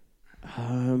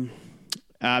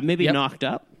 Maybe Knocked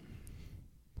Up.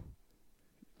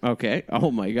 Okay.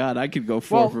 Oh my God, I could go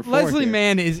four for four. Leslie here.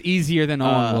 Mann is easier than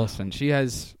Owen Wilson. She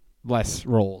has less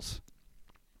roles.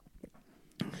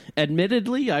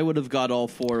 Admittedly, I would have got all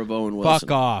four of Owen Wilson.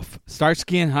 Fuck off.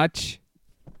 Starsky and Hutch.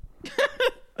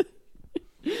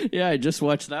 Yeah, I just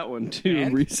watched that one too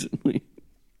recently.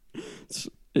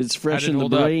 It's fresh in the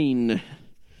hold up? brain.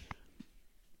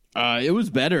 It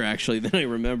was better actually than I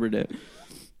remembered it.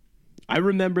 I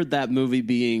remembered that movie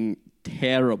being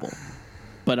terrible,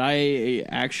 but I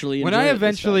actually when enjoyed I it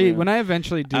this time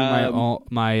eventually around.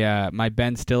 do my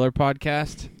Ben Stiller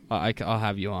podcast, I'll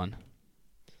have you on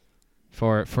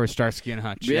for Starsky and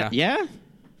Hutch. Yeah.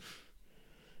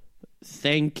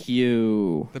 Thank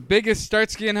you. The biggest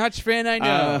Starsky and Hutch fan I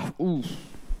know.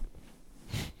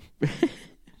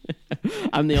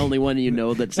 I'm the only one you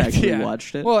know that's actually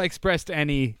watched it. Well, expressed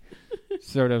any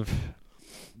sort of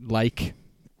like.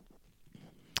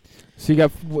 So you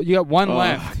got one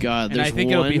left. God, and I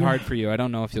think it'll be hard for you. I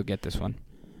don't know if you'll get this one.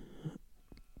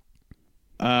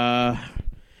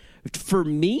 For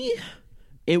me,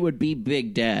 it would be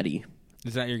Big Daddy.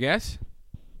 Is that your guess?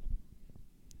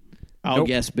 I'll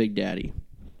guess Big Daddy.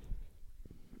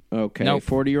 Okay. Nope.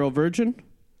 40-Year-Old Virgin?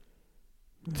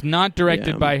 It's not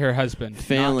directed by her husband.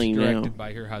 Failing not directed now.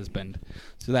 by her husband.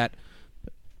 So that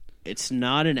it's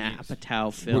not an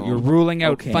Apatow film. you're ruling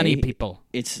out funny people.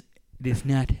 It is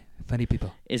not funny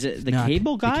people. Is it the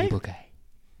cable guy? The cable guy.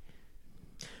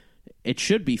 It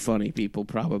should be funny people,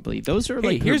 probably. Those are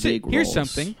like her big roles. Here's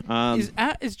something.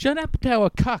 Is Judd Apatow a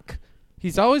cuck?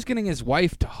 He's always getting his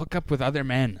wife to hook up with other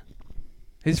men.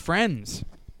 His friends.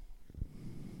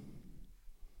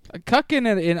 A cuck in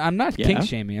I'm not kink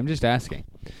shaming. I'm just asking.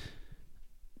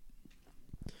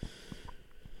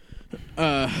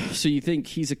 So you think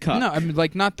he's a cuck? No, I mean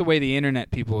like not the way the internet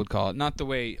people would call it. Not the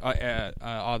way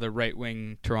all the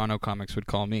right-wing Toronto comics would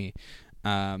call me.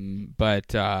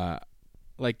 But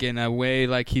like in a way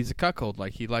like he's a cuckold.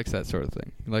 Like he likes that sort of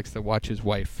thing. He likes to watch his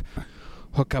wife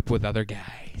hook up with other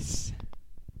guys.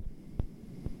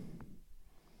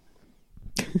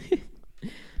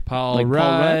 Paul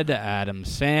Rudd, Adam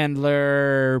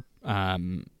Sandler,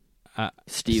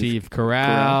 Steve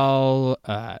Carell,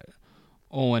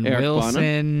 Owen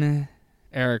Wilson,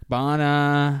 Eric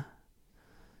Bana.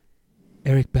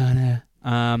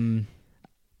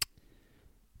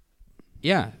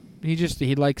 Yeah,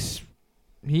 he likes.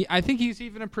 I think he's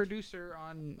even a producer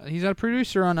on. He's a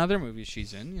producer on other movies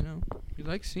she's in. You know, he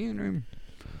likes seeing her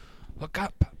hook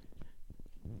up.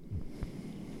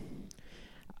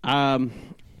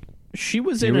 She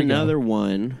was in another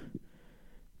one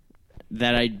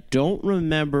that I don't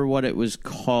remember what it was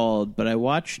called, but I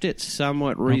watched it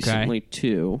somewhat recently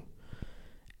too.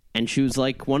 And she was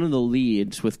like one of the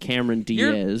leads with Cameron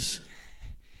Diaz.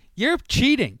 You're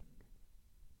cheating.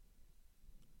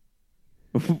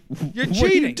 You're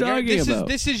cheating. What are you talking about?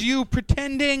 This is you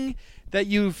pretending that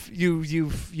you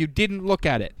didn't look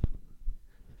at it.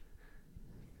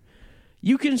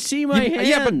 You can see my hands.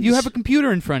 Yeah, but you have a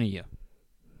computer in front of you.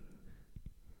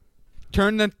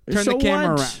 Turn the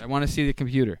camera around. I want to see the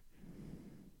computer.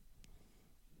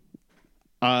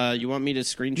 You want me to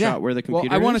screenshot where the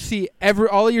computer is? I want to see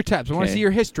all of your tabs. I want to see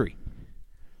your history.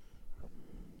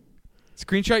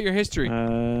 Screenshot your history.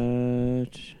 I'm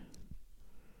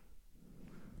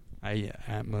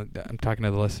talking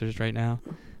to the listeners right now.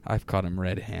 I've caught him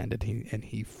red-handed, and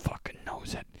he fucking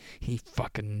knows it. He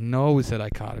fucking knows that I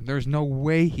caught him. There's no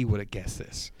way he would have guessed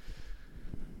this.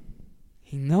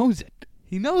 He knows it.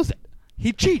 He knows it.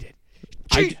 He cheated.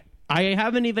 I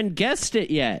haven't even guessed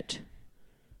it yet.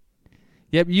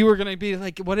 Yep, you were gonna be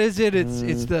like, what is it?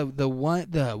 It's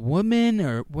the woman,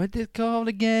 or what is it called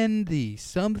again? The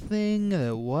something,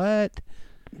 what?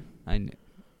 I know.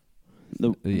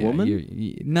 The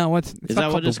woman? No, it's is not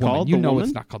that what it's the woman. called? You the know woman?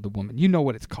 it's not called the woman. You know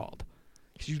what it's called.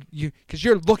 Because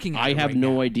you're looking at it I have right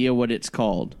no now. idea what it's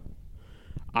called.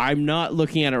 I'm not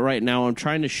looking at it right now. I'm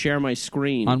trying to share my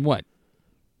screen. On what?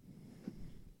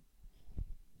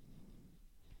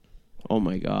 Oh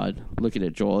my God. Look at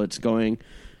it, Joel. It's going.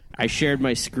 I shared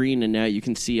my screen and now you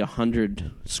can see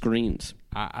 100 screens.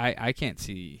 I can't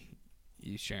see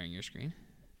you sharing your screen.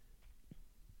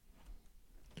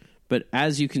 But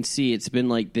as you can see, it's been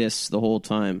like this the whole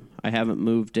time. I haven't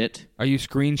moved it. Are you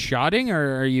screenshotting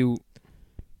or are you...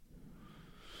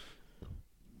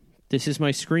 This is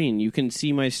my screen. You can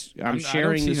see my... I'm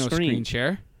sharing the no screen. Screen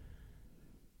share.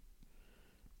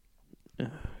 Oh,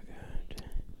 God.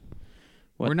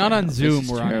 We're not on Zoom.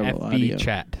 We're on FB audio.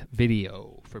 chat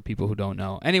video for people who don't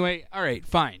know. Anyway, all right,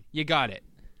 fine. You got it.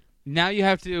 Now you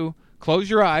have to close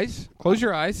your eyes,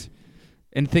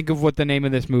 and think of what the name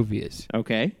of this movie is.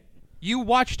 Okay. You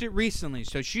watched it recently,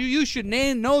 so you should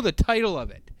know the title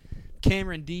of it.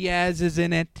 Cameron Diaz is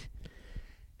in it.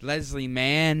 Leslie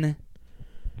Mann.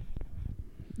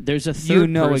 There's a third You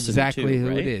know person exactly too, who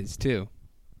right? it is, too.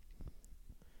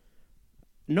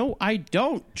 No, I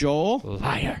don't, Joel.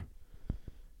 Liar.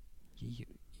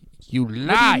 You lie.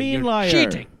 What do you mean, You're liar?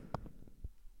 cheating.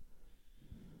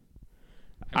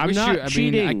 I'm not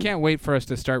cheating. I can't wait for us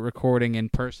to start recording in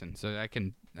person so I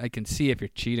can see if you're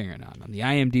cheating or not on the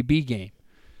IMDb game.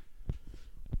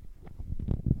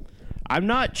 I'm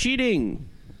not cheating.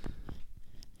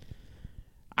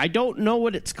 I don't know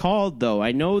what it's called, though.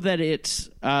 I know that it's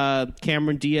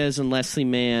Cameron Diaz and Leslie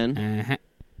Mann. Uh-huh.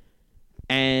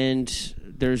 And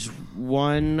there's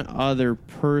one other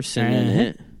person in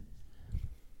it.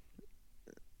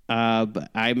 But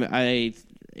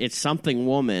it's something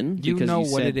woman. You because know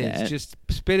you what said it is. that. Just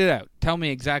spit it out. Tell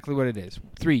me exactly what it is.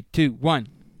 3, 2, 1.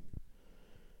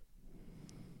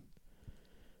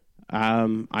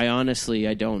 I honestly,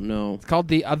 I don't know. It's called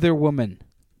The Other Woman.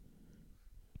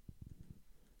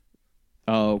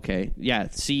 Oh, okay. Yeah.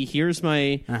 See, here's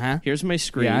my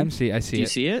screen. Yeah, I see it. Do you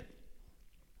see it?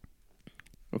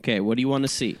 Okay. What do you want to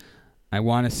see? I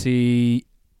want to see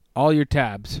all your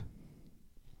tabs.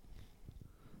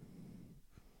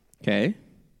 Okay.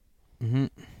 Mm-hmm.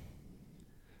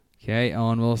 Okay,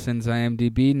 Owen Wilson's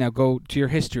IMDb. Now go to your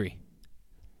history.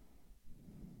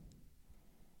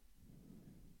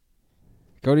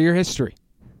 Go to your history.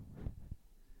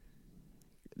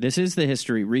 This is the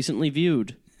history. Recently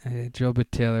viewed.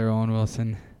 Drillbit, Taylor, Owen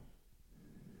Wilson.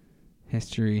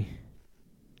 History.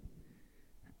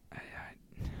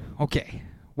 Okay.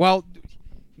 Well,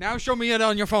 now show me it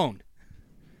on your phone.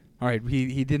 All right,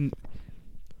 he didn't...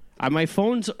 My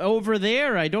phone's over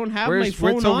there. I don't have my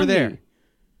phone where's on over there? me.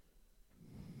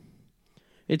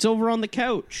 It's over on the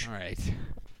couch. All right.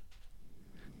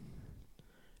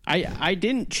 I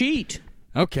didn't cheat.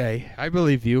 Okay, I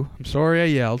believe you. I'm sorry I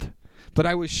yelled. But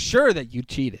I was sure that you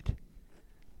cheated.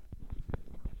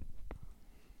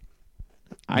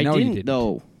 I know you didn't, didn't.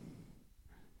 though.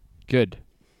 Good.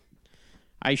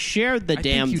 I shared the I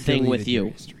damn think you thing with deleted your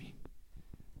you. history.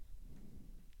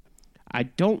 I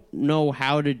don't know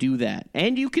how to do that.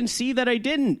 And you can see that I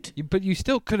didn't. But you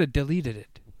still could have deleted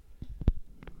it.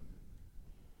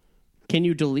 Can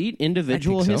you delete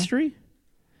individual I think so. history?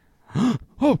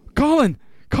 Oh, Colin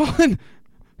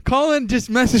just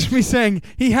messaged me saying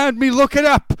he had me look it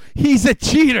up. He's a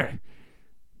cheater.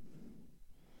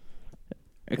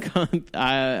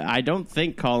 I don't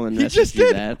think Colin He messaged just you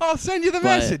did. that. I'll send you the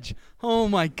message. Oh,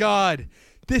 my God.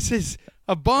 This is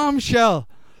a bombshell.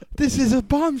 This is a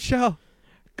bombshell.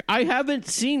 I haven't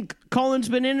seen... Colin's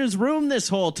been in his room this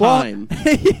whole time.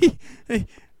 Well,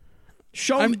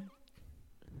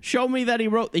 Show me that he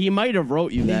wrote... He might have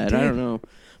wrote you that. did. I don't know.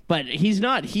 But he's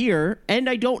not here, and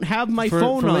I don't have my for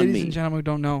phone on ladies me. and gentlemen who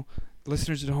don't know,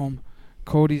 listeners at home,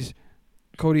 Cody's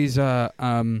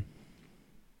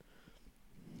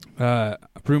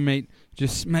roommate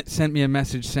just sent me a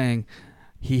message saying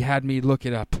he had me look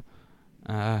it up,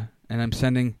 and I'm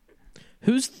sending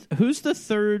Who's the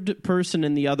third person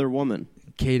in the other woman?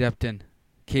 Kate Upton.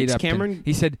 It's Cameron?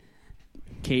 He said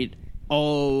Kate.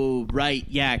 Oh, right.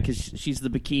 Yeah, because she's the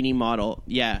bikini model.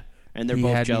 Yeah. And they're he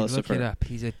both had jealous me look of her. it up.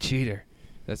 He's a cheater.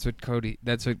 That's what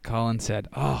Colin said.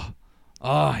 Oh,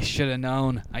 I should have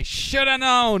known.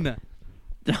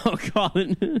 Oh,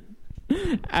 Colin.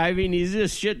 I mean, he's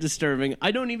just shit disturbing.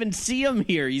 I don't even see him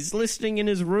here. He's listening in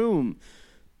his room.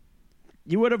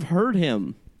 You would have heard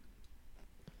him.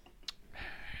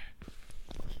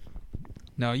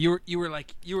 No, you were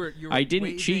I didn't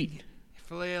waving, cheat.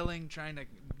 flailing,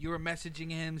 you were messaging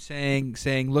him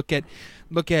saying look at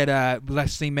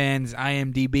Leslie Mann's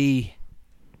IMDb.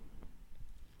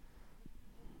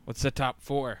 What's the top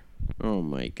 4? Oh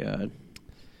my god.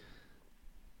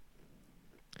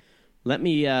 Let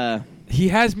me He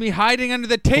has me hiding under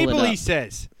the table, up. he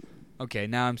says. Okay,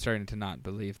 now I'm starting to not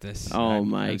believe this. Oh I'm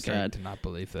my starting god. to not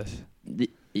believe this.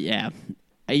 Yeah.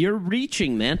 You're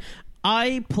reaching, man.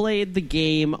 I played the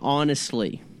game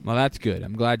honestly. Well, that's good.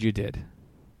 I'm glad you did.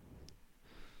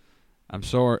 I'm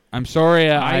sorry.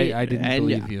 I didn't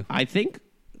believe you. I think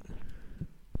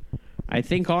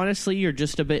honestly you're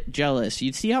just a bit jealous.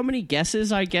 You see how many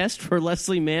guesses I guessed for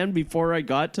Leslie Mann before I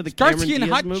got to the Cameron Starsky and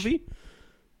Diaz Hutch. movie?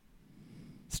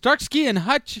 Starsky and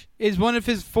Hutch is one of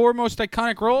his 4 most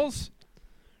iconic roles?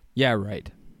 Yeah,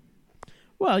 right.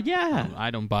 Well, yeah.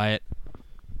 I don't buy it.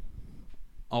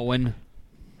 Owen.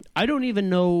 I don't even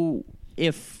know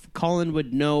if Colin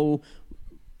would know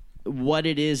what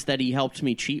it is that he helped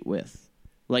me cheat with.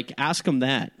 Like, ask him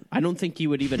that. I don't think he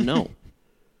would even know.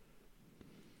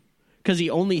 Because he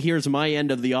only hears my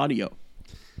end of the audio.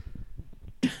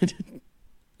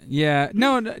 Yeah,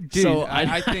 no, dude. So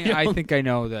I think I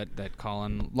know that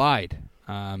Colin lied.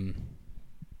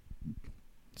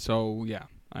 So yeah,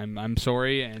 I'm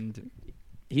sorry, and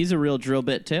he's a real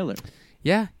Drillbit Taylor.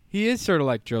 Yeah, he is sort of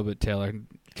like Drillbit Taylor.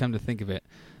 Come to think of it,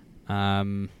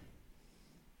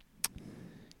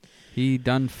 he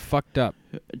done fucked up.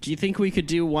 Do you think we could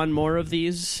do one more of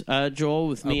these, Joel,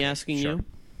 with me asking sure. you?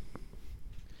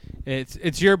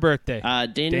 It's your birthday,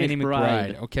 Danny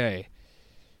McBride. Okay.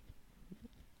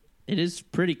 It is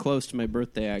pretty close to my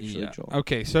birthday, actually, Yeah. Joel.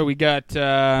 Okay, so we got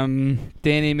Danny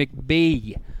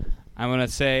McBee. I'm going to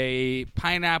say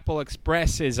Pineapple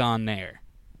Express is on there.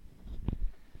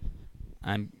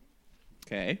 I'm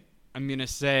going to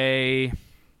say...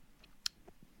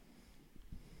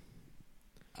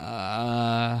 it's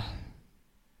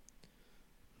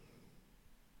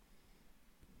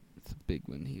a big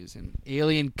one he was in.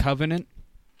 Alien Covenant.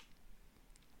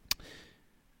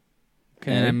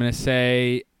 Okay. And I'm going to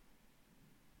say...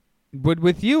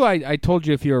 With you, I told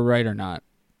you if you were right or not.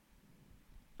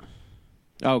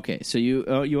 Okay, so you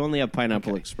only have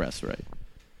Pineapple Express, right?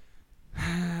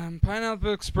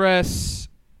 Pineapple Express.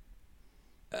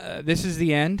 This is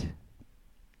the end.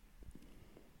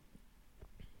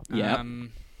 Yeah.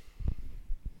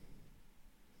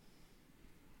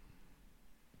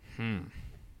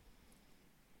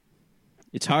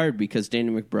 It's hard because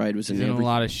Danny McBride was in a every...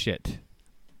 lot of shit.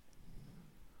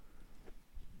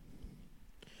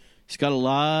 He's got a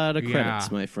lot of credits,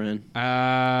 my friend.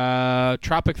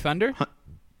 Tropic Thunder?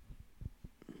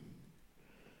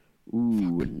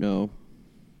 Ooh, no.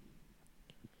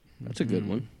 That's a good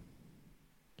one.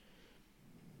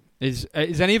 Is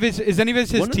any of his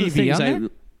TV on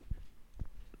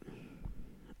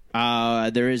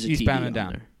there? There is a TV Eastbound on and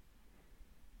Down. there.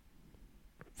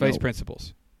 Vice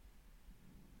Principals.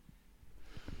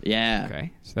 Yeah.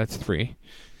 Okay, so that's 3.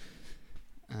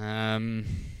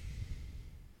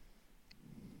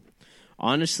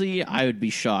 Honestly, I would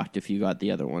be shocked if you got the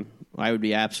other one. I would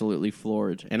be absolutely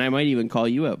floored. And I might even call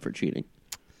you out for cheating.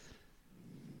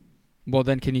 Well,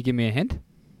 then can you give me a hint?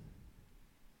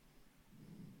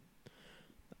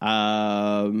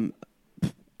 I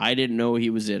didn't know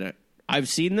he was in it. I've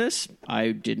seen this.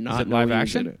 I did not know live he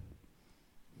action? was in it.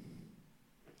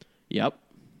 Yep.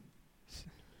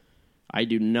 I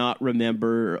do not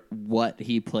remember what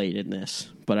he played in this,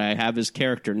 but I have his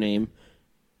character name,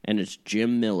 and it's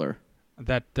Jim Miller.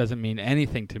 That doesn't mean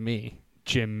anything to me.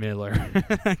 Jim Miller.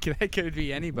 That could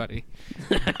be anybody.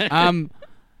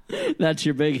 That's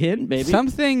your big hint, baby.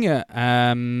 Something.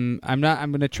 I'm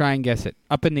going to try and guess it.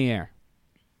 Up in the Air.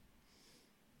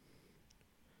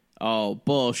 Oh,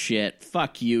 bullshit.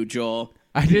 Fuck you, Joel.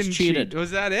 I You didn't cheated. cheat. Was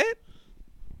that it?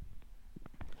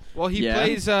 Well, he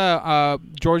plays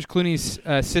George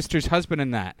Clooney's sister's husband in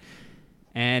that,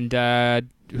 and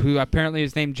who apparently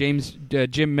is named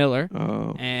Jim Miller.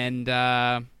 Oh. And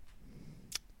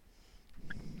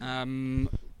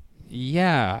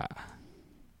yeah,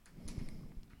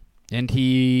 and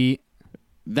he.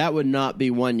 That would not be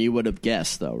one you would have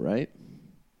guessed, though, right?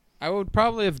 I would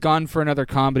probably have gone for another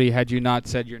comedy had you not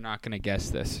said you're not going to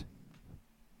guess this,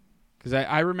 because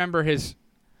I remember his.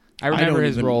 I remember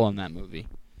his role in that movie.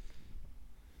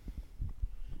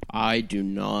 I do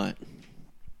not.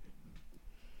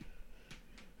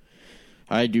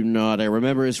 I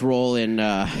remember his role in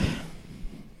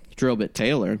Drillbit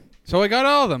Taylor. So I got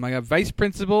all of them. I got Vice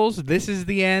Principals, This Is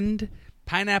the End,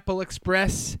 Pineapple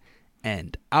Express,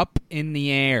 and Up in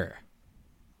the Air.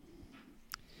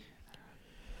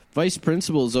 Vice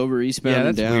Principals over Eastbound Yeah, and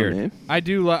that's Down. weird. Eh? I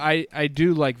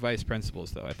do like Vice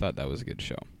Principals though. I thought that was a good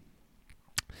show.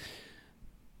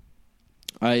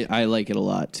 I like it a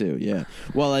lot too. Yeah.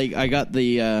 Well, I got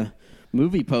the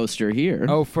movie poster here.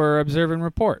 Oh, for Observe and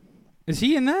Report. Is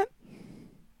he in that?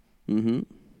 Mm-hmm.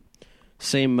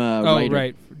 Same. Oh, writer.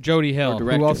 right. Jody Hill,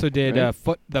 director, who also did right?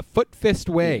 The Foot Fist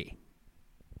Way.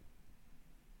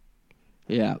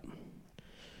 Yeah.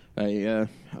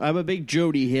 I'm a big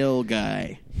Jody Hill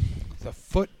guy. The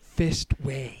Foot Fist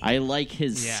Way. I like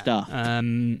his stuff.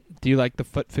 Do you like The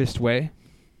Foot Fist Way?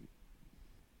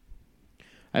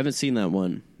 I haven't seen that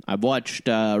one. I've watched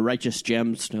Righteous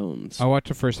Gemstones. I watched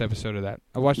the first episode of that.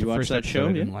 I watched You the watched first that episode. show?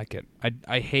 I didn't Yeah? like it.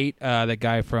 I hate the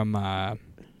guy from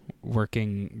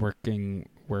working guys.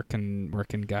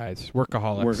 Workaholics.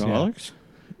 Workaholics? Yeah.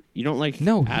 You don't like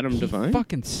No, Adam he Devine?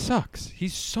 fucking sucks.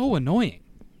 He's so annoying.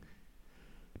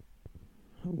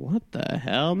 What the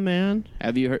hell, man?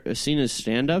 Have you seen his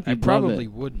stand-up? I You'd love probably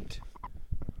it. wouldn't.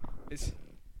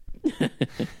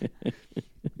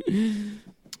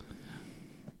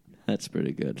 That's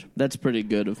pretty good. That's pretty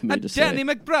good of me to say. Danny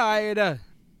McBride.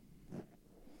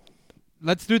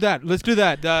 Let's do that. The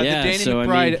Danny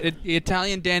McBride, the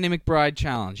Italian Danny McBride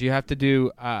challenge. You have to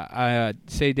do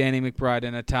say Danny McBride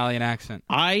in an Italian accent.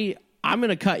 I'm going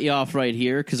to cut you off right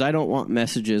here because I don't want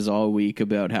messages all week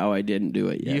about how I didn't do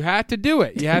it yet. You have to do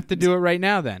it. You have to do it right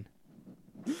now. Then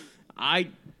I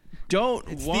don't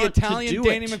it's want the Italian to do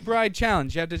Danny it. McBride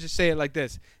challenge. You have to just say it like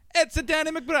this. It's a Danny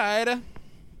McBride.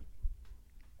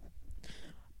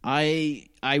 I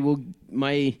will.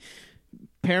 My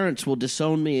parents will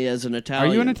disown me as an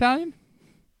Italian. Are you an Italian?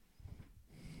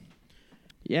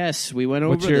 Yes, we went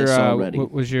over What's your this already.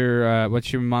 what's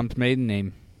your mom's maiden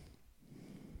name?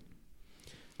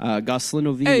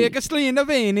 Goslinovini. Hey, Gaslino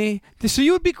Vini. So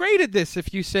you would be great at this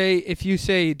if you say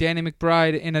Danny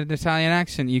McBride in an Italian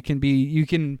accent. You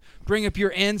can bring up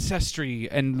your ancestry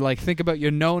and like think about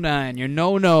your nonna and your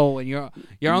no and your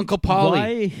Uncle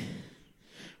Polly.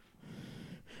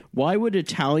 Why would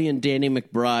Italian Danny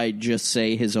McBride just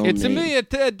say his own It's name? me,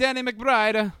 Danny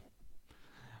McBride.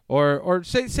 Or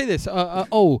say this.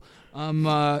 We're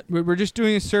just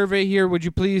doing a survey here. Would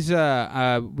you please?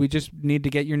 We just need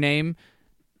to get your name.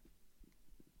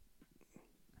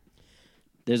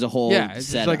 There's a whole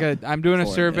It's just like I'm doing a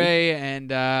survey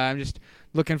and I'm just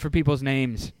looking for people's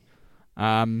names.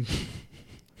 I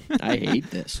hate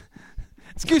this.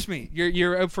 Excuse me,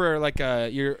 you're out for like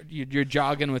you're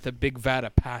jogging with a big vat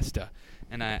of pasta,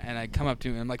 and I come up to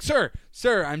him and I'm like, sir,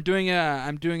 I'm doing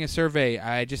a survey.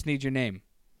 I just need your name.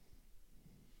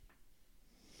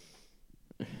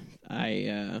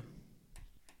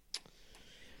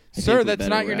 Sir, that's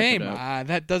not your name.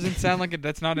 That doesn't sound like it.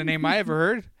 That's not a name I ever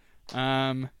heard.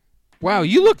 Wow,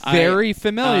 you look very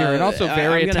familiar and also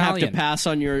very I'm gonna Italian. have to pass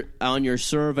on your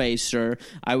survey, sir.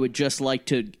 I would just like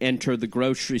to enter the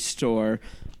grocery store.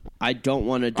 I don't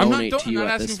want to donate to you I'm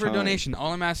not at this asking for a time. donation.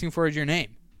 All I'm asking for is your name.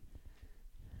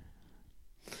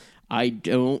 I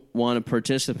don't want to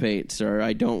participate, sir.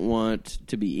 I don't want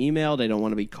to be emailed. I don't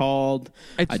want to be called.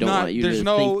 I don't want you to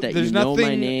think that you know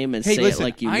my name and say it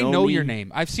like you know me. I know your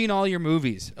name. I've seen all your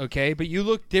movies, okay? But you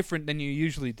look different than you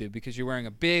usually do because you're wearing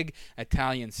a big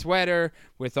Italian sweater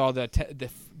with all the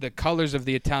colors of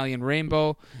the Italian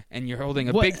rainbow, and you're holding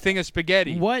a big thing of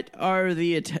spaghetti. What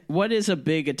is a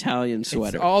big Italian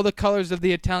sweater? It's all the colors of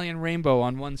the Italian rainbow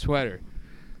on one sweater.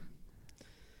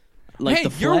 Like hey, the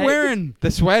flag? You're wearing the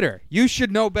sweater. You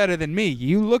should know better than me.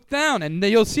 You look down and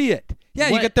you'll see it. Yeah,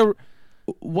 you got the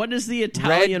what is the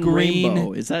Italian red, green,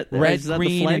 rainbow? Is that red, is that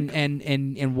green, the flag?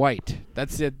 and white?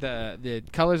 That's it. The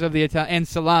colors of the Italian and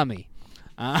salami.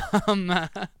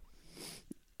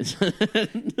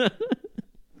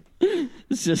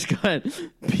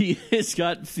 It's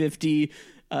got 50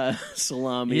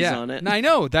 salamis on it. I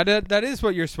know that is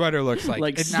what your sweater looks like.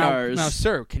 Like stars. Now,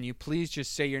 sir, can you please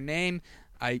just say your name?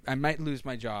 I might lose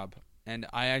my job, and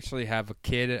I actually have a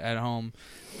kid at home,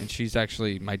 and she's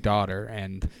actually my daughter,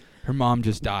 and her mom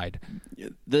just died.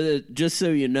 Just so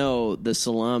you know, the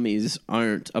salamis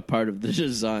aren't a part of the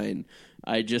design.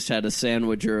 I just had a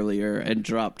sandwich earlier and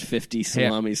dropped 50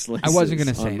 salami slices. I wasn't going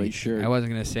to say on my anything. shirt. I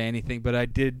wasn't going to say anything, but I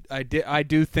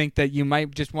do think that you might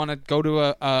just want to go to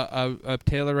a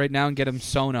tailor right now and get them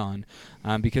sewn on,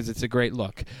 because it's a great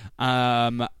look.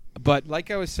 But like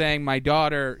I was saying, my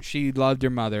daughter, she loved her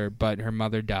mother, but her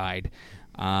mother died.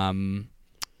 And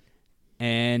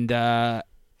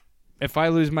if I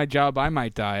lose my job, I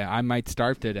might die. I might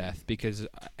starve to death because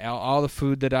all the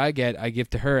food that I get, I give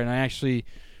to her. And I actually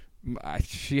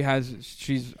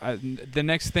She's the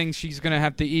next thing she's gonna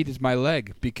have to eat is my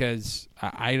leg, because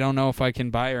I don't know if I can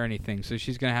buy her anything. So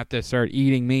she's gonna have to start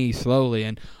eating me slowly,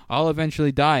 and I'll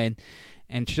eventually die,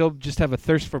 and she'll just have a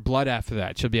thirst for blood after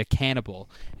that. She'll be a cannibal,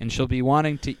 and she'll be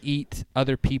wanting to eat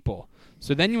other people.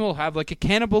 So then you will have like a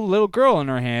cannibal little girl in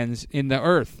her hands in the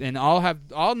earth, and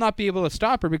I'll not be able to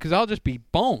stop her because I'll just be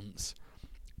bones.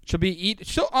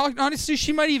 Honestly,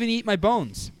 she might even eat my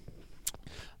bones.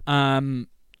 Turn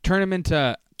him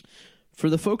into... For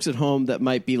the folks at home that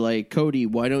might be like, Cody,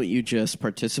 why don't you just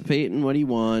participate in what he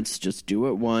wants, just do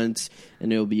it once,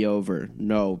 and it'll be over?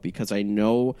 No, because I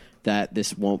know that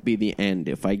this won't be the end.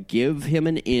 If I give him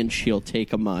an inch, he'll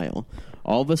take a mile.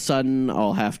 All of a sudden,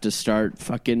 I'll have to start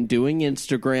fucking doing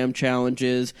Instagram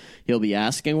challenges. He'll be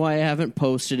asking why I haven't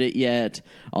posted it yet.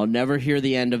 I'll never hear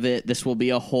the end of it. This will be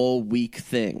a whole week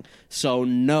thing. So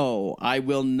no, I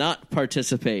will not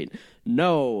participate.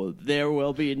 No, there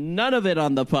will be none of it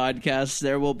on the podcast.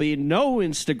 There will be no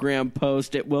Instagram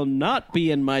post. It will not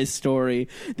be in my story.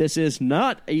 This is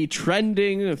not a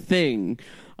trending thing.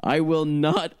 I will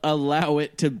not allow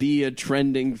it to be a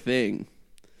trending thing.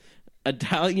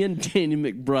 Italian Danny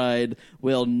McBride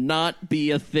will not be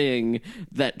a thing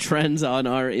that trends on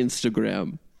our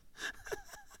Instagram.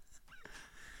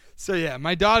 So yeah,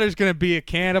 my daughter's gonna be a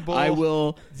cannibal. I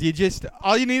will.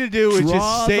 All you need to do is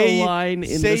just say the line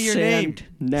in say the your sand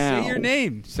name now. Say your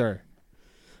name, sir.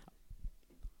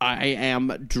 I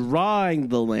am drawing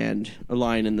the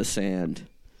line in the sand.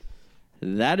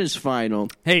 That is final.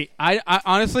 Hey, I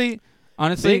honestly,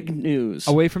 big news.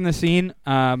 Away from the scene,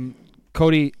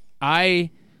 Cody,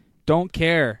 I don't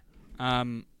care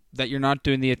that you're not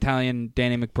doing the Italian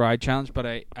Danny McBride challenge, but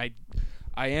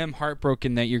I am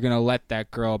heartbroken that you're going to let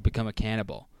that girl become a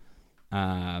cannibal,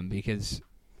 because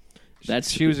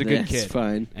she was a good kid. That's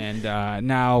fine. And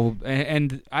now,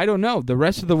 and I don't know, the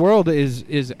rest of the world is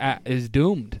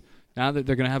doomed. Now that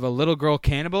they're going to have a little girl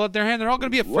cannibal at their hand, they're all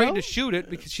going to be afraid to shoot it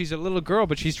because she's a little girl,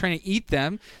 but she's trying to eat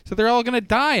them, so they're all going to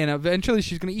die, and eventually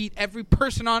she's going to eat every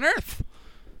person on Earth.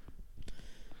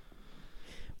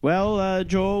 Well,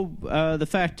 Joel, the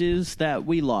fact is that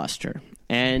we lost her,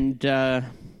 and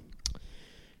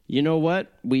you know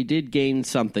what? We did gain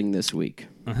something this week.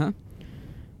 Uh-huh.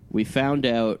 We found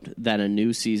out that a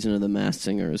new season of The Masked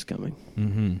Singer is coming.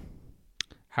 Mm-hmm.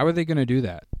 How are they going to do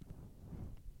that?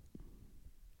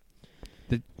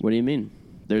 What do you mean?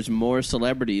 There's more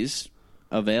celebrities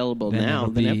available now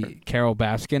than ever. Carol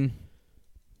Baskin?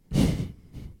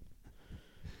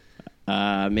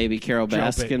 Maybe Carol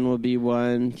Baskin will be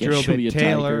one. Yeah, she'll be a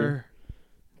Taylor.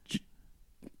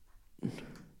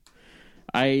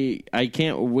 I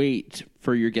can't wait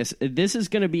for your guess. This is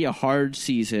going to be a hard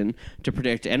season to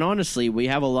predict, and honestly, we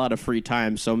have a lot of free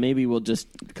time, so maybe we'll just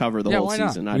cover the whole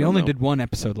season. We only did one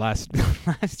episode last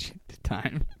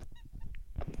time.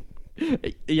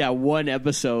 Yeah, one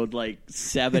episode, like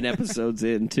 7 episodes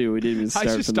in, too. We didn't even start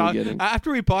from the beginning. After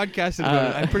we podcasted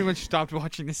about it, I pretty much stopped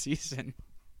watching the season.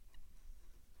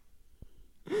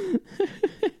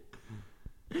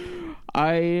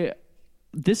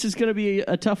 This is going to be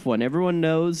a tough one. Everyone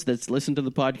knows that's listened to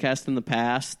the podcast in the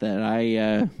past that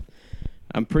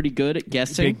I'm pretty good at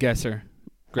guessing. Big guesser.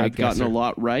 I've gotten a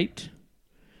lot right.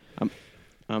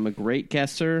 I'm a great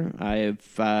guesser.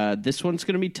 This one's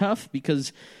going to be tough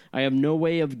because I have no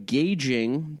way of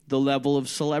gauging the level of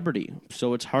celebrity.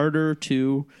 So it's harder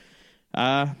to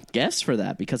guess for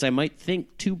that because I might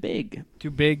think too big.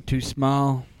 Too big, too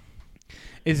small.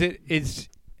 Is Ken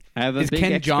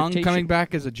Jeong coming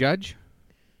back as a judge?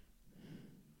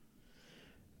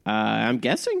 I'm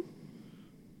guessing.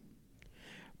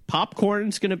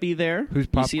 Popcorn's going to be there. Who's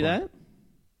Popcorn? You see that?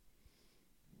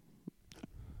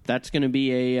 That's going to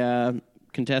be a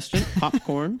contestant.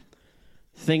 Popcorn.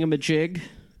 Thingamajig.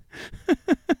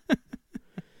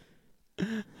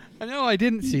 No, I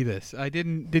didn't see this. I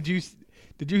didn't. Did you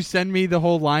send me the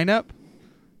whole lineup?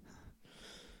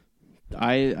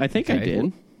 I think I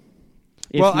did.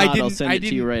 If well, not, I didn't. I'll send it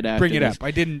to you right after. Bring it up.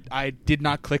 I did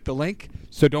not click the link,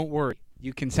 so don't worry.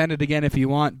 You can send it again if you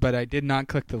want, but I did not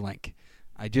click the link.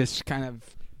 I just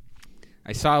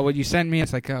I saw what you sent me.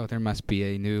 It's like, oh, there must be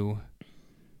a new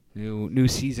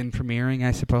season premiering,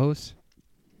 I suppose.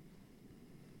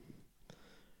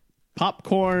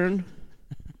 Popcorn.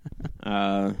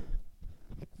 Are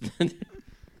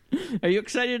you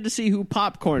excited to see who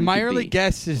Popcorn My could early be?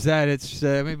 guess is that it's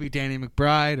maybe Danny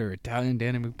McBride or Italian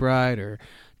Danny McBride or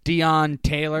Dion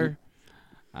Taylor.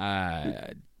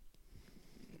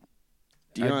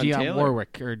 Dion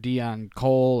Warwick or Dion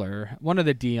Cole or one of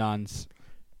the Dions.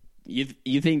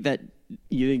 You think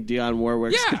Dion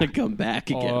Warwick's going to come back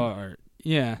again?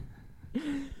 Yeah.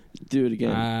 Do it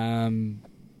again.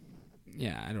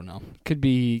 Yeah, I don't know. Could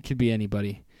be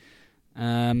anybody.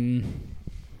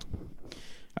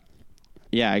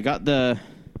 Yeah, I got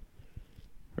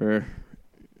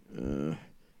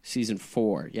season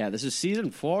 4. Yeah, this is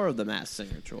season 4 of The Masked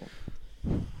Singer Troll.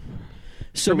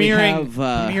 So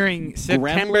premiering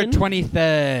September Gremlin.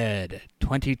 23rd,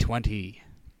 2020.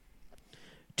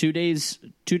 2 days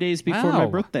before my Wow.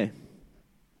 birthday.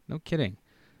 No kidding.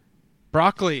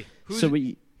 Broccoli. So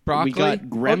we Broccoli? got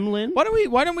Gremlin.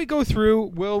 Why don't we go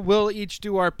through? We'll each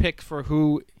do our pick for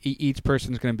who each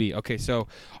person's going to be. Okay, so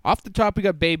off the top we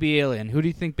got Baby Alien. Who do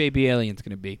you think Baby Alien's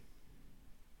going to be?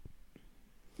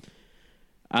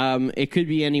 It could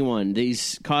be anyone.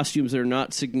 These costumes are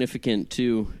not significant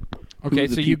to Okay, who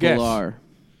the so you people guess. are.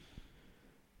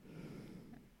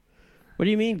 What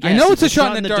do you mean? I know it's a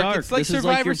shot in the dark. dark. It's like This is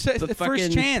Survivor the the fucking-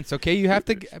 first chance. Okay, you have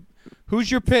to. Who's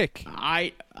your pick?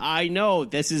 I know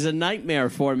this is a nightmare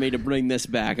for me to bring this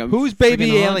back. I'm Who's Baby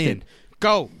friggin' Alien?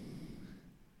 Go.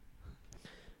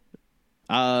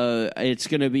 haunted. It's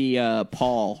gonna be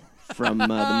Paul from the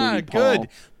movie Paul. Good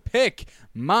pick.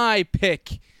 My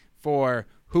pick for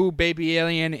who Baby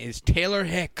Alien is Taylor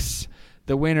Hicks,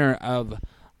 the winner of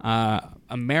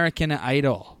American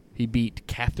Idol. He beat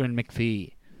Catherine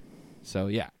McPhee. So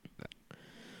yeah,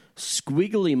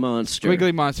 Squiggly Monster.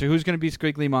 Squiggly Monster. Who's going to be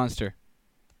Squiggly Monster?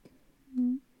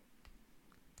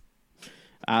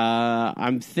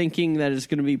 I'm thinking that it's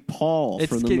gonna be Paul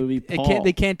from the movie Paul.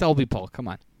 They can't all be Paul. Come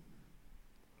on.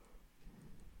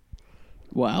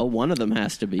 Well, one of them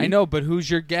has to be. I know, but who's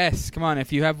your guess? Come on,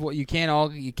 if you have what you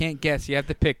can't guess. You have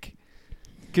to pick.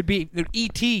 Could be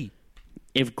E.T.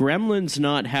 If Gremlin's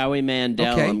not Howie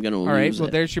Mandel, Okay. I'm going to lose All right, well,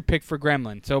 it. there's your pick for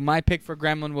Gremlin. So my pick for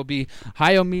Gremlin will be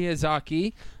Hayao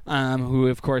Miyazaki, who,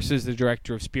 of course, is the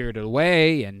director of Spirited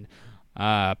Away and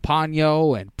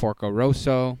Ponyo and Porco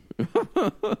Rosso.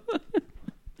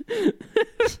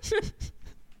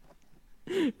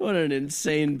 What an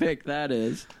insane pick that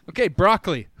is. Okay,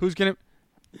 Broccoli. Who's going to...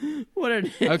 What an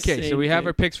insane Okay, so we have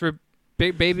our pick. picks for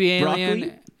Baby Alien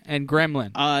Broccoli? and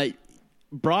Gremlin.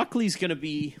 Broccoli's going to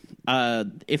be,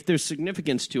 if there's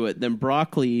significance to it, then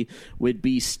Broccoli would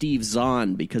be Steve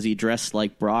Zahn because he dressed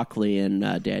like Broccoli in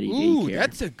Daddy Ooh, Daycare.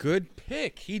 that's a good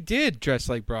pick. He did dress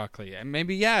like Broccoli. And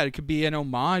maybe, yeah, it could be an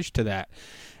homage to that.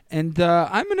 And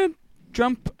I'm going to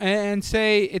jump and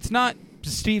say it's not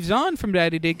Steve Zahn from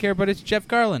Daddy Daycare, but it's Jeff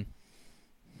Garlin.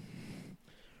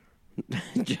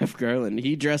 Jeff Garland.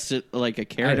 He dressed it like a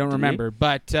carrot. I don't remember.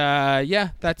 But, yeah,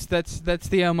 that's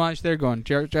the homage they're going.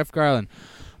 Jeff Garlin.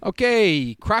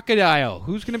 Okay, Crocodile.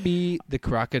 Who's going to be the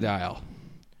Crocodile?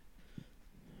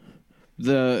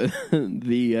 The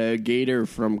gator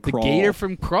from Crawl. The gator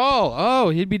from Crawl. Oh,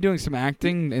 he'd be doing some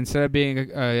acting instead of being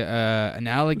an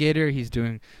alligator. He's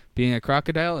being a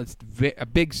crocodile. It's a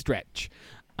big stretch.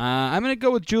 I'm going to go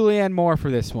with Julianne Moore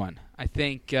for this one. I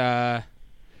think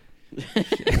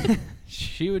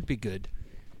she would be good.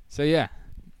 So yeah,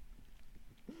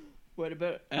 What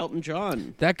about Elton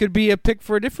John? that could be a pick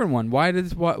for a different one. Why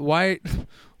what a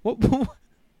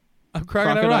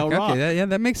Crocodile Rock? Rock. Okay,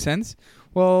 that makes sense.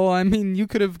 Well, I mean, you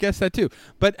could have guessed that too.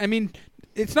 But I mean,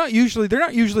 they're not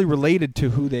usually related to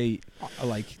who they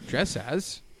dress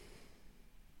as.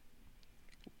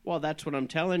 Well, that's what I'm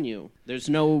telling you. There's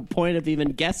no point of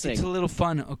even guessing. It's a little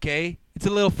fun, okay? It's a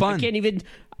little fun.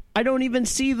 I don't even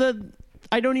see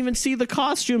the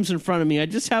costumes in front of me. I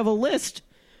just have a list.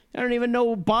 I don't even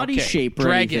know body shape or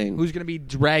Dragon. anything. Who's going to be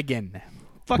Dragon?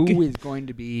 Fucking- Who is going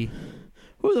to be...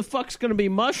 Who the fuck's going to be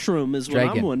Mushroom is what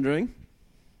Dragon. I'm wondering.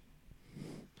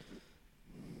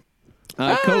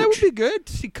 That Coach. would be good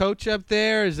to see Coach up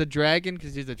there as a dragon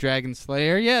because he's a dragon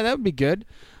slayer. Yeah, that would be good.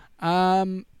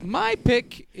 My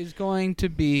pick is going to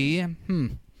be... Let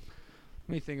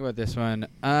me think about this one.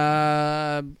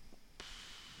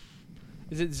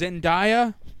 Is it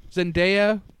Zendaya?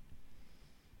 Zendaya?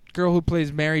 Girl who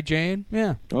plays Mary Jane?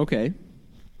 Yeah. Okay.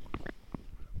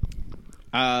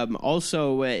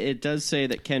 Also, it does say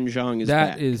that Ken Jeong is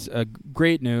back. That is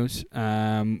great news.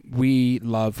 We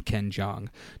love Ken Jeong.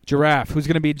 Giraffe. Who's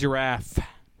going to be Giraffe?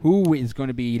 Who is going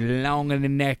to be Long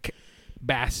Neck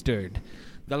Bastard?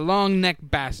 The Long Neck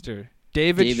Bastard.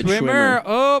 David Schwimmer.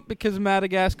 Oh, because of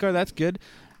Madagascar. That's good.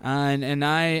 And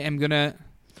I am going to...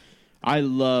 I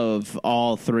love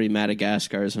all three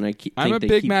Madagascars, and I'm a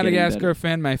big Madagascar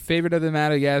fan. My favorite of the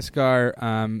Madagascar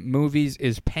movies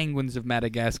is Penguins of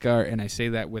Madagascar, and I say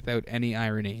that without any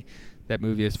irony. That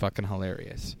movie is fucking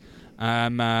hilarious.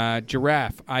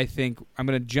 Giraffe, I think I'm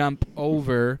going to jump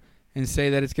over and say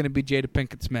that it's going to be Jada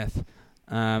Pinkett Smith.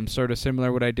 Sort of similar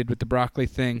to what I did with the broccoli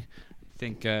thing. I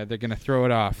think they're going to throw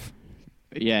it off.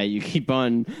 Yeah, you keep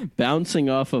on bouncing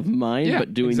off of mine,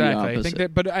 but doing exactly. the opposite. I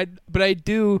think that, but I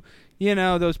do. You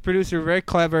know, those producers are very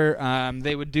clever.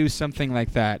 They would do something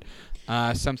like that.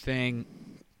 Something.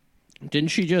 Didn't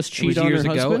she just It cheat was on years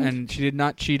her ago, husband? and she did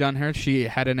not cheat on her. She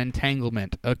had an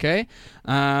entanglement. Okay,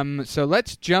 so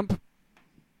let's jump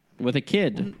With a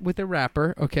kid. with a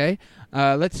rapper. Okay,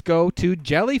 let's go to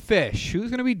Jellyfish.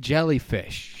 Who's going to be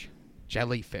Jellyfish?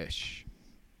 Jellyfish.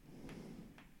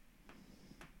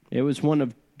 It was one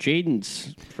of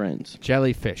Jaden's friends.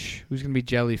 Jellyfish. Who's going to be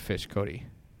Jellyfish, Cody?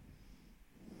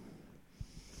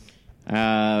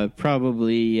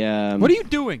 Probably. What are you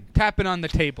doing? Tapping on the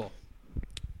table.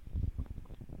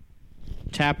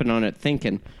 Tapping on it,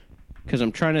 thinking. Because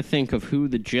I'm trying to think of who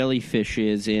the jellyfish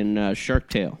is in Shark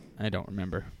Tale. I don't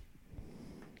remember.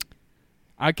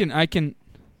 I can.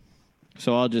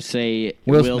 So I'll just say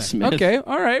Will Smith. Okay,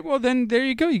 all right. Well, then there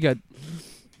you go. You got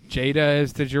Jada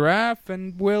as the giraffe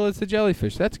and Will as the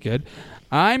jellyfish. That's good.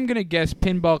 I'm going to guess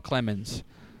Pinball Clemens.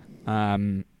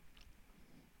 Who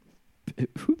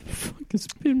the fuck is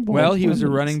Pinball Well, he was a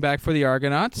Clemens? running back for the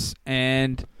Argonauts,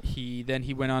 and he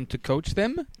went on to coach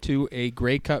them to a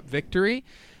Grey Cup victory.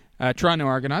 Toronto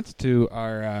Argonauts, to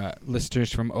our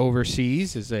listeners from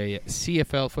overseas, is a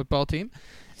CFL football team.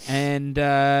 And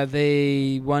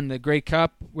they won the Grey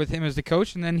Cup with him as the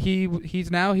coach, and then he's the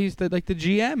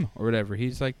GM or whatever.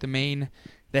 He's like the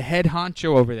head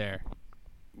honcho over there.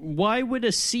 Why would a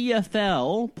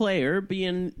CFL player be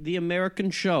in the American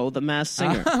show, The Masked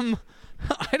Singer?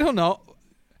 I don't know.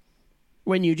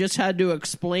 When you just had to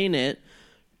explain it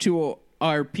to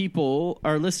our people,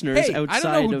 our listeners Hey, outside I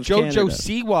don't know who of JoJo Canada.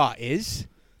 Siwa is.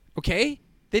 Okay?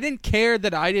 They didn't care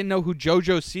that I didn't know who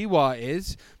JoJo Siwa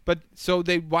is, but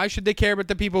why should they care about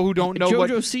the people who don't know JoJo what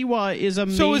Siwa is a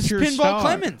So is major Pinball star.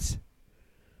 Clemens.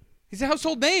 He's a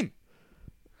household name.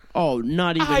 Oh,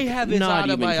 not even. I have his not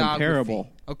even autobiography. comparable.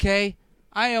 Okay?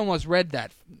 I almost read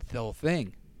that whole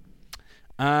thing.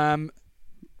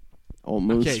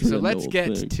 Almost. Okay, so read the let's whole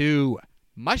get thing. to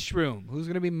Mushroom. Who's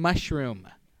going to be Mushroom?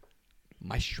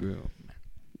 Mushroom.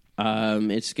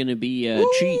 It's gonna be Ooh,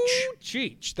 Cheech.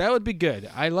 Cheech. That would be good.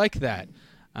 I like that.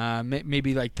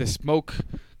 Maybe like the smoke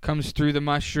comes through the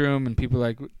mushroom and people are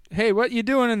like, hey, what you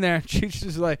doing in there? Cheech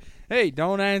is like, hey,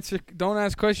 don't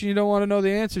ask questions you don't want to know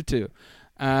the answer to.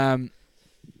 I'm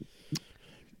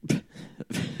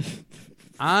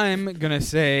going to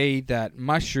say that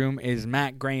Mushroom is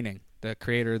Matt Groening, the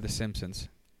creator of The Simpsons.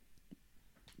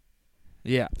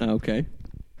 Yeah. Okay.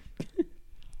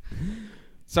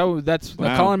 So I'm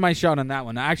Wow. calling my shot on that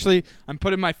one. Actually, I'm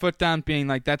putting my foot down being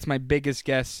like, that's my biggest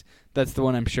guess. That's the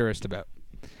one I'm surest about.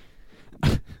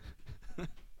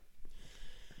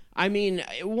 I mean,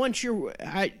 once you're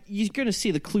going to see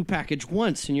the clue package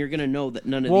once, and you're going to know that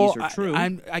none of Well, these are true.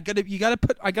 I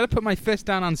gotta put my fist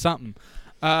down on something.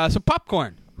 So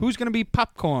popcorn. Who's gonna be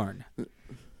popcorn?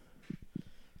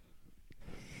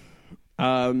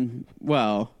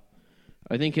 Well,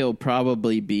 I think it'll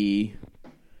probably be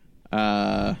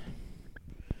Ben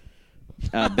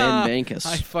Bankus.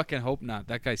 I fucking hope not.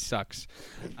 That guy sucks.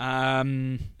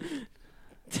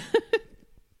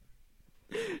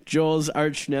 Joel's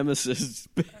arch nemesis,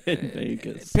 Ben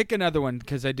Bankus. Pick another one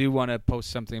because I do want to post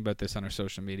something about this on our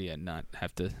social media and not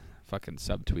have to fucking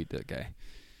subtweet the guy.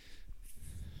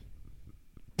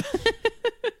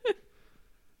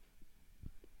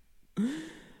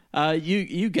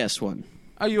 You guess one.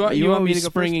 Oh, you want me to go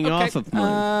springing first? off of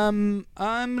mine.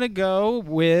 I'm gonna go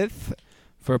with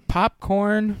for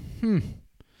popcorn.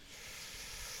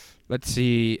 Let's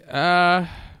see. How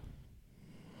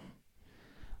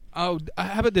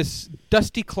about this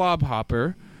Dusty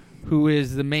Clobhopper, who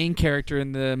is the main character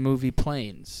in the movie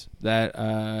Planes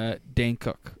that Dane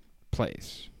Cook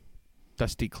plays.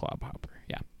 Dusty Clobhopper.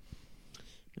 Yeah.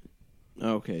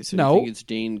 Okay, so No. you think it's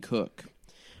Dane Cook.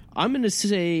 I'm going to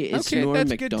say it's okay, Norm that's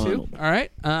Macdonald. good too. All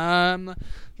right.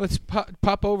 Let's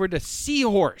pop over to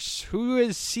Seahorse. Who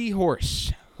is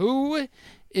Seahorse? Who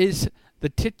is the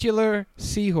titular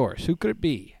Seahorse? Who could it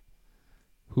be?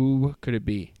 Who could it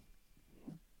be?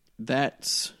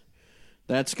 That's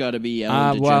got to be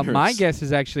Ellen DeGeneres. Well, my guess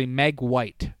is actually Meg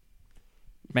White.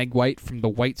 Meg White from the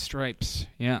White Stripes.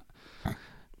 Yeah.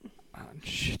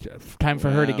 Time for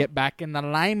her to get back in the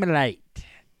limelight.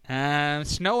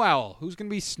 Snow Owl. Who's going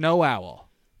to be Snow Owl?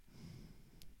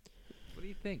 What do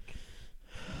you think?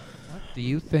 What do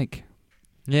you think?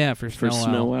 Yeah, for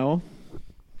Snow Owl.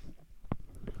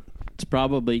 It's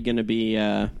probably going to be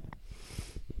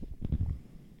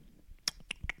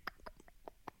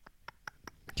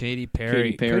Katy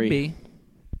Perry. Katy Perry.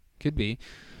 Could be.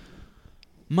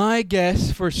 My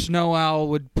guess for Snow Owl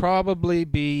would probably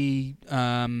be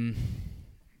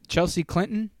Chelsea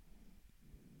Clinton,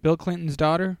 Bill Clinton's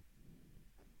daughter.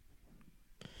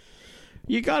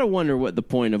 You got to wonder what the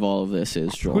point of all of this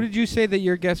is, Joel. Who did you say that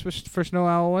your guess for Snow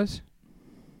Owl was?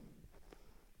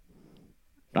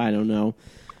 I don't know.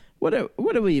 What are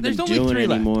we even There's only doing 3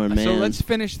 anymore, left. man? So let's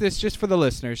finish this just for the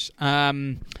listeners.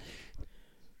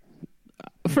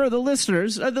 For the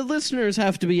listeners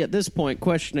have to be at this point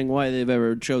questioning why they've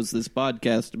ever chose this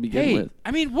podcast to begin with.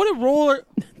 I mean, what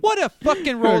a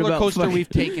fucking roller coaster we've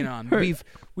taken on.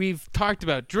 We've talked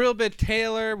about Drillbit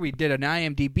Taylor. We did an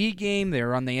IMDb game. They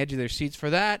were on the edge of their seats for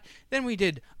that. Then we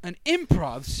did an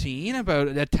improv scene about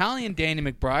Italian Danny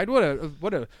McBride.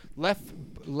 What a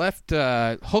left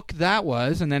hook that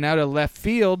was. And then out of left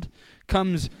field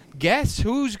comes guess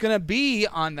who's going to be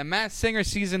on The Masked Singer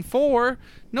Season 4.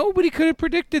 Nobody could have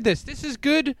predicted this. This is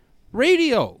good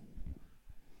radio.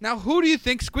 Now, who do you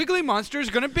think Squiggly Monster is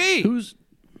going to be?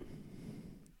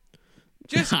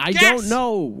 Just I guess. don't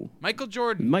know. Michael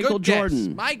Jordan. Michael Good Jordan.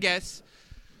 Guess. My guess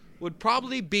would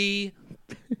probably be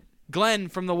Glenn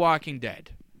from The Walking Dead.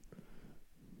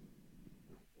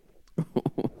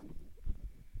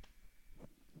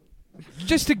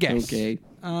 Just a guess. Okay.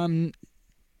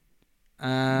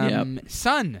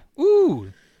 Son.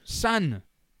 Ooh, Son.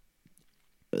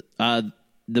 The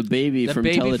baby from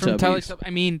Teletubbies. I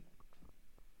mean,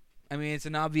 it's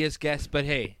an obvious guess, but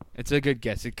hey, it's a good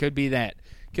guess. It could be that.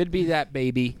 Could be that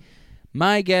baby.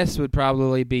 My guess would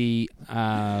probably be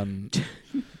John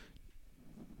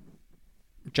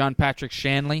Patrick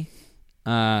Shanley,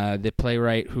 the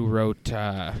playwright who wrote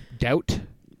Doubt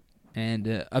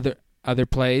and other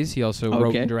plays. He also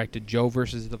wrote and directed Joe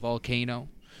versus the Volcano.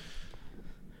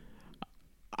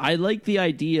 I like the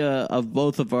idea of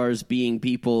both of ours being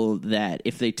people that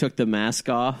if they took the mask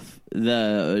off,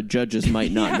 the judges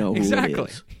might not know who it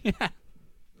is. Yeah.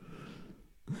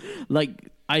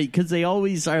 Because they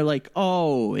always are like,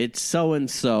 oh, it's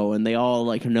so-and-so, and they all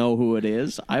know who it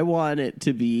is. I want it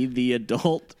to be the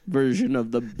adult version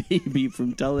of the baby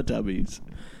from Teletubbies.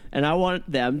 And I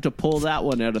want them to pull that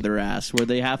one out of their ass, where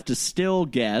they have to still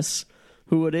guess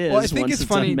who it is. Well, I think once it's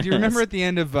funny. unmasked. Do you remember at the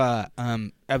end of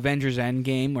Avengers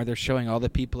Endgame where they're showing all the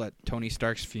people at Tony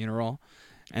Stark's funeral,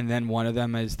 and then one of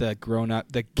them is the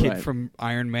grown-up, the kid from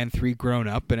Iron Man 3 grown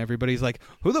up, and everybody's like,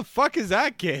 who the fuck is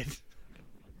that kid?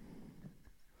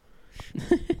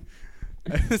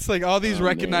 It's like all these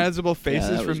recognizable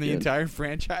faces from the entire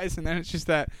franchise, and then it's just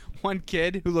that one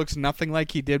kid who looks nothing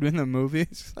like he did in the movie.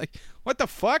 It's just like, what the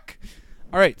fuck?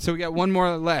 All right, so we got one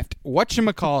more left.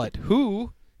 Whatchamacallit?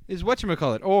 Who is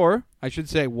whatchamacallit? Or, I should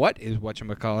say, what is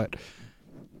whatchamacallit?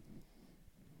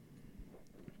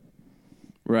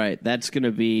 Right, that's going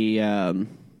to be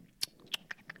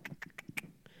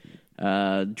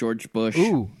George Bush.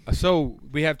 Ooh, so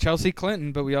we have Chelsea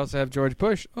Clinton, but we also have George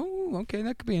Bush. Oh, okay,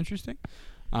 that could be interesting.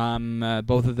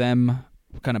 Both of them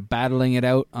kind of battling it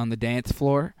out on the dance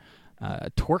floor.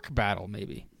 Twerk battle,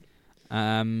 maybe.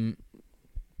 I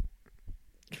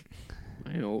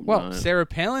hope well, not. Sarah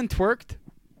Palin twerked.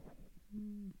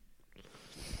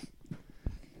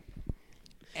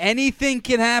 Anything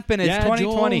can happen. It's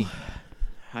 2020. Joel,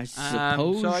 I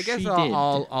suppose so I guess she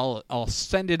I'll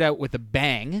send it out with a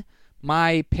bang.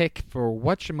 My pick for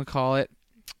whatchamacallit.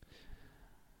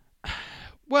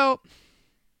 Well,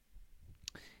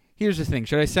 here's the thing.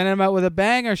 Should I send him out with a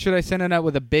bang or should I send it out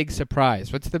with a big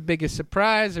surprise? What's the biggest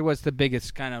surprise or what's the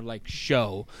biggest kind of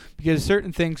show? Because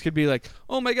certain things could be like,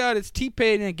 oh my God, it's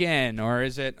T-Pain again. Or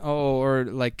is it, or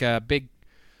like a big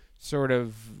sort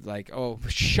of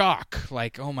shock.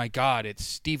 Like, oh my God, it's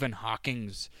Stephen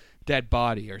Hawking's dead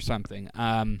body or something.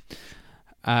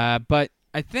 But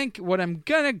I think what I'm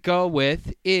going to go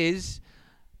with is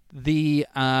the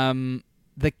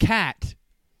cat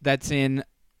that's in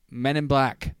Men in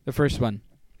Black, the first one.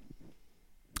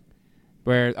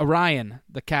 Where Orion,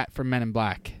 the cat from Men in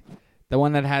Black. The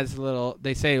one that has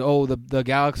they say, the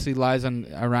galaxy lies on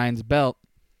Orion's belt.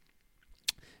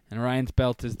 And Orion's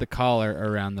belt is the collar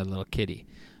around the little kitty.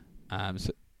 So I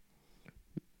think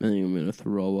I'm going to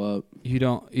throw up.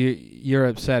 You're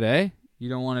upset, eh? You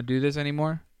don't want to do this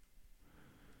anymore?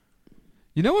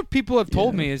 You know what people have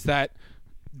told me is that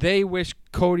they wish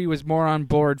Cody was more on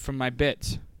board from my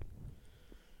bits.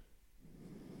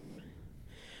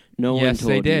 No one told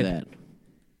they did. you that.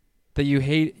 That you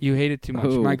hate it too much.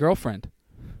 Who? My girlfriend.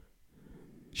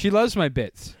 She loves my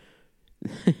bits.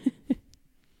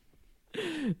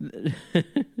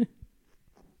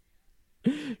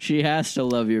 She has to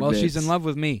love your bits. Well, she's in love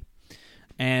with me.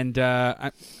 And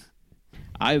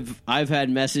I've had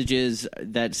messages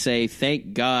that say,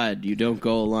 "Thank God you don't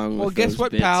go along with guess those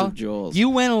what, bits pal? of Joel's."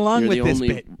 You went along You're with the this only...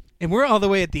 bit, and we're all the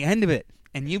way at the end of it,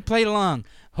 and you played along.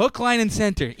 Hook, line, and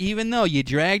center. Even though you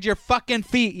dragged your fucking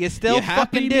feet, you still You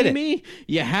fucking happy, did it. Mimi?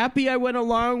 You happy I went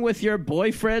along with your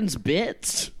boyfriend's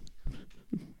bits?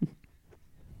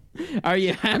 Are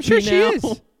you happy I'm sure now? she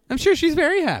is. I'm sure she's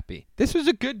very happy. This was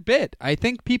a good bit. I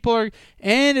think people are,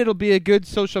 and it'll be a good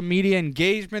social media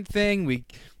engagement thing.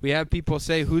 We have people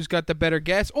say who's got the better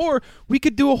guess, or we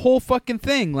could do a whole fucking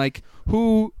thing like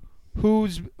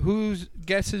whose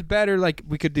guess is better. Like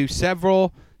we could do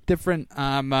several different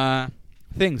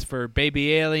things for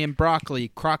baby alien, broccoli,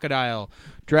 crocodile,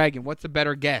 dragon. What's a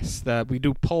better guess? We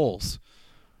do polls.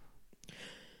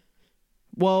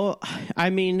 Well, I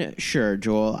mean, sure,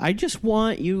 Joel. I just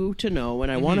want you to know,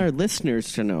 and I want our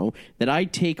listeners to know, that I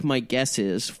take my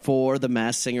guesses for The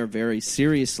Masked Singer very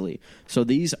seriously. So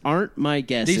these aren't my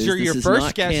guesses. These are your is first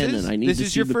not guesses. Canon. I need This to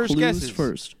is see your the first clues guesses.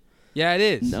 first. Yeah, it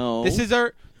is. No. This is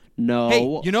our. No.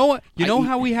 Hey, you know what? You know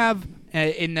how we have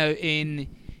in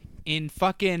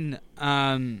fucking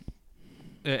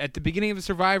at the beginning of the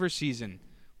Survivor season,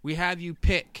 we have you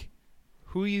pick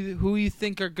who you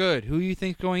think are good, who you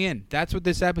think going in. That's what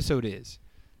this episode is.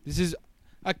 This is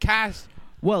a cast.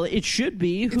 Well, it should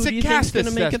be. Who It's a do you think's cast going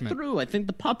to make it assessment. through? I think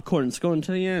the popcorn's going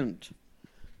to the end.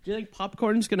 Do you think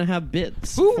popcorn's going to have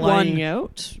bits Who flying won?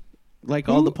 out? Like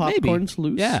all the Maybe. popcorn's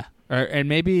loose? Yeah, and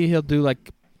maybe he'll do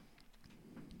like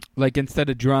instead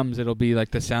of drums, it'll be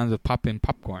like the sounds of popping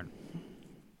popcorn.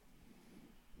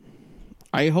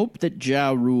 I hope that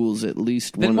Ja rules at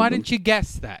least one Then of why them. didn't you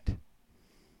guess that?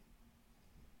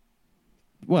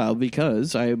 Well,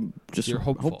 because I'm just You're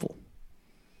hopeful. hopeful.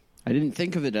 I didn't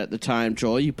think of it at the time,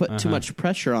 Joel. You put too much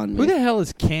pressure on me. Who the hell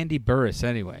is Candy Burris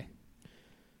anyway?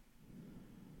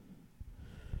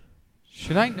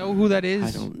 Should I know who that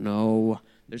is? I don't know.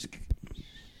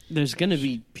 There's going to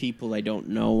be people I don't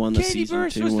know on the Candy season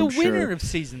Burris 2, was the I'm winner sure. of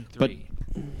season 3.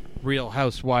 But- Real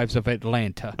Housewives of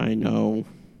Atlanta. I know.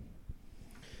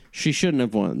 She shouldn't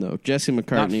have won, though. Jesse Not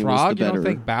McCartney Frog. was the You better. don't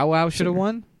think Bow Wow should have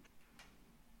won?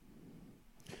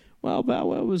 Well, Bow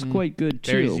Wow was quite good,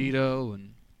 Barry too. Zito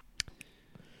and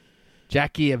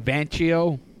Jackie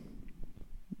Avancio.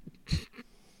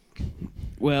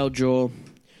 Well, Joel,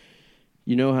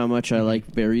 you know how much I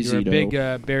like Barry You're Zito. a big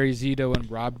Barry Zito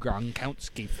and Rob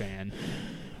Gronkowski fan.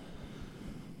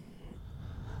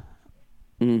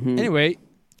 Mhm. Anyway,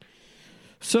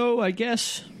 So I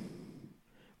guess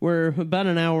we're about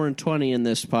an hour and 20 in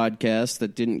this podcast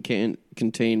that didn't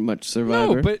contain much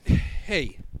Survivor. no, but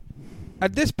hey,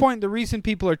 at this point, the reason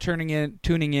people are tuning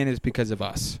in is because of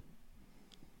us.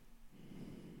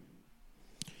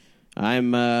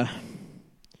 I'm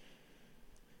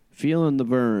feeling the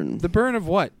burn. The burn of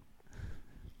what?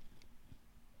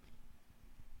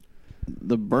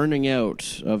 The burning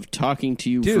out of talking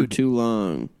to you for Dude. too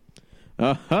long.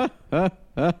 Hey,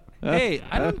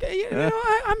 I don't. You know,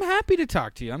 I'm happy to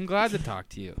talk to you. I'm glad to talk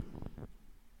to you.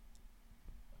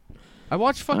 I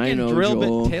watched fucking I know, Drillbit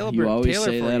Joel. Taylor, You always Taylor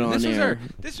say for that you. on This was air.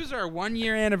 this was our 1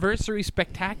 year anniversary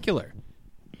spectacular.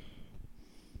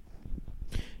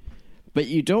 But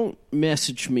you don't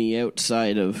message me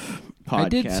outside of podcast I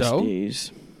did so.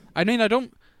 days. I mean, I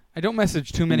don't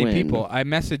message too many When? people. I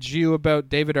messaged you about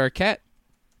David Arquette.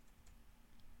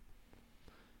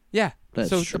 Yeah, That's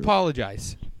so true.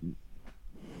 apologize.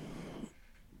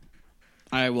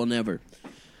 I will never.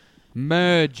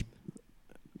 Merge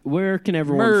Where can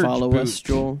everyone Merge follow boot. us,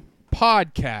 Joel?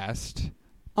 podcast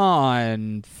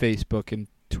on Facebook and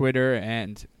Twitter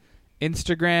and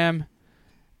Instagram.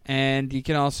 And you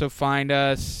can also find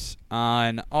us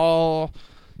on all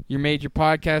your major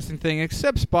podcasting thing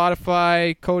except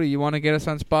Spotify. Cody, you want to get us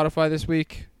on Spotify this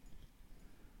week?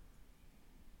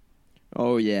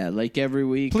 Oh, yeah. Like every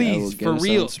week, I will Please, get for us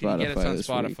real, on can you Spotify get us on this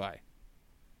week. Spotify?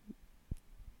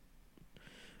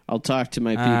 I'll talk to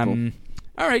my people.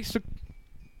 All right, so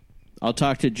I'll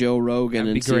talk to Joe Rogan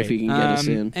that'd be and see great. if he can get us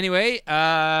in. Anyway,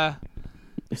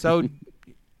 so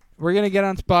we're gonna get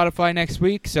on Spotify next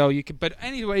week. So you can, but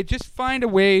anyway, just find a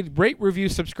way, rate, review,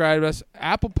 subscribe to us.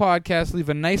 Apple Podcasts, leave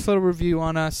a nice little review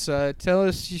on us. Tell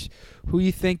us who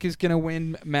you think is gonna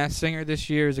win Masked Singer this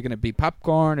year. Is it gonna be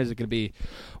Popcorn? Is it gonna be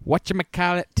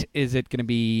whatchamacallit? Is it gonna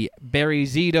be Barry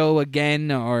Zito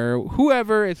again, or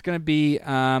whoever it's gonna be?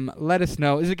 Let us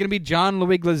know. Is it gonna be John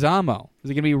Louis Glazamo? Is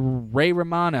it gonna be Ray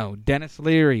Romano, Dennis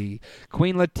Leary,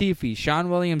 Queen Latifah, Sean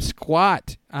William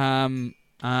Squat? Queen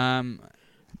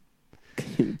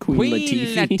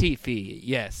Latifah. Latifah,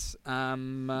 yes.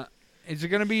 Is it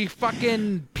going to be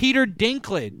fucking Peter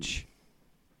Dinklage?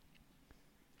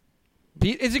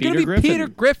 Is it going to be Griffin. Peter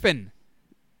Griffin?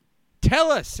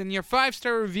 Tell us in your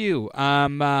 5-star review.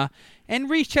 And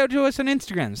reach out to us on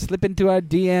Instagram. Slip into our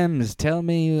DMs. Tell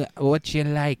me what you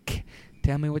like.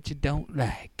 Tell me what you don't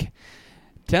like.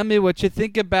 Tell me what you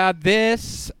think about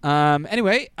this.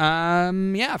 Anyway,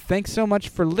 yeah, thanks so much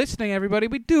for listening, everybody.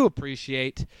 We do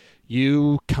appreciate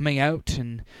you coming out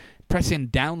and pressing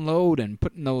download and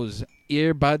putting those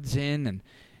earbuds in and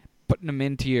putting them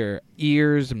into your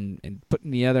ears and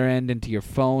putting the other end into your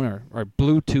phone or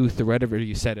Bluetooth or whatever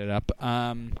you set it up.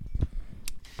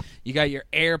 You got your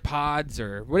AirPods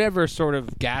or whatever sort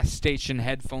of gas station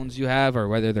headphones you have, or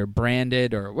whether they're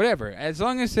branded or whatever. As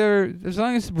long as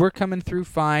we're coming through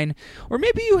fine, or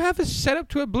maybe you have us set up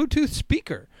to a Bluetooth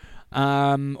speaker,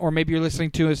 or maybe you're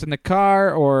listening to us in the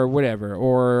car or whatever,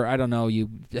 or I don't know, you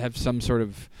have some sort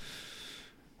of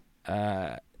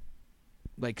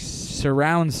like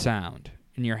surround sound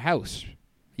in your house.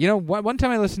 You know, one time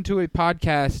I listened to a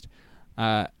podcast.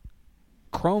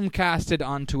 Chromecasted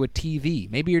onto a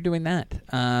TV. Maybe you're doing that.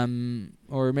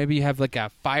 Or maybe you have like a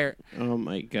fire. Oh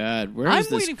my God, where is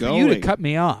this going? I'm waiting for you to cut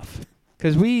me off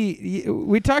because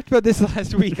we talked about this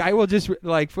last week. I will just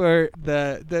like for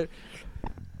the.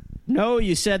 No,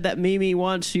 you said that Mimi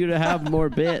wants you to have more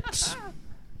bits.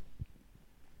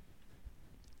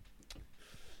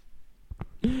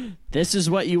 This is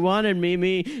what you wanted,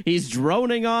 Mimi. He's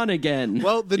droning on again.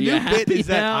 Well, the new bit is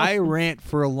that I rant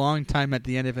for a long time at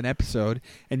the end of an episode,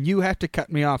 and you have to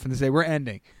cut me off and say, we're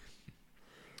ending.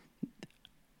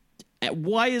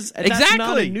 Why is exactly. That's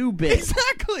not a new bit?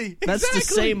 Exactly. That's the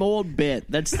same old bit.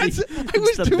 That's the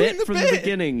bit from the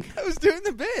beginning. I was doing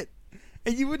the bit,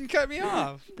 and you wouldn't cut me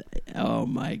off. Oh,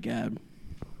 my God.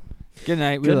 Good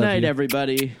night. Good night,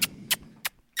 everybody.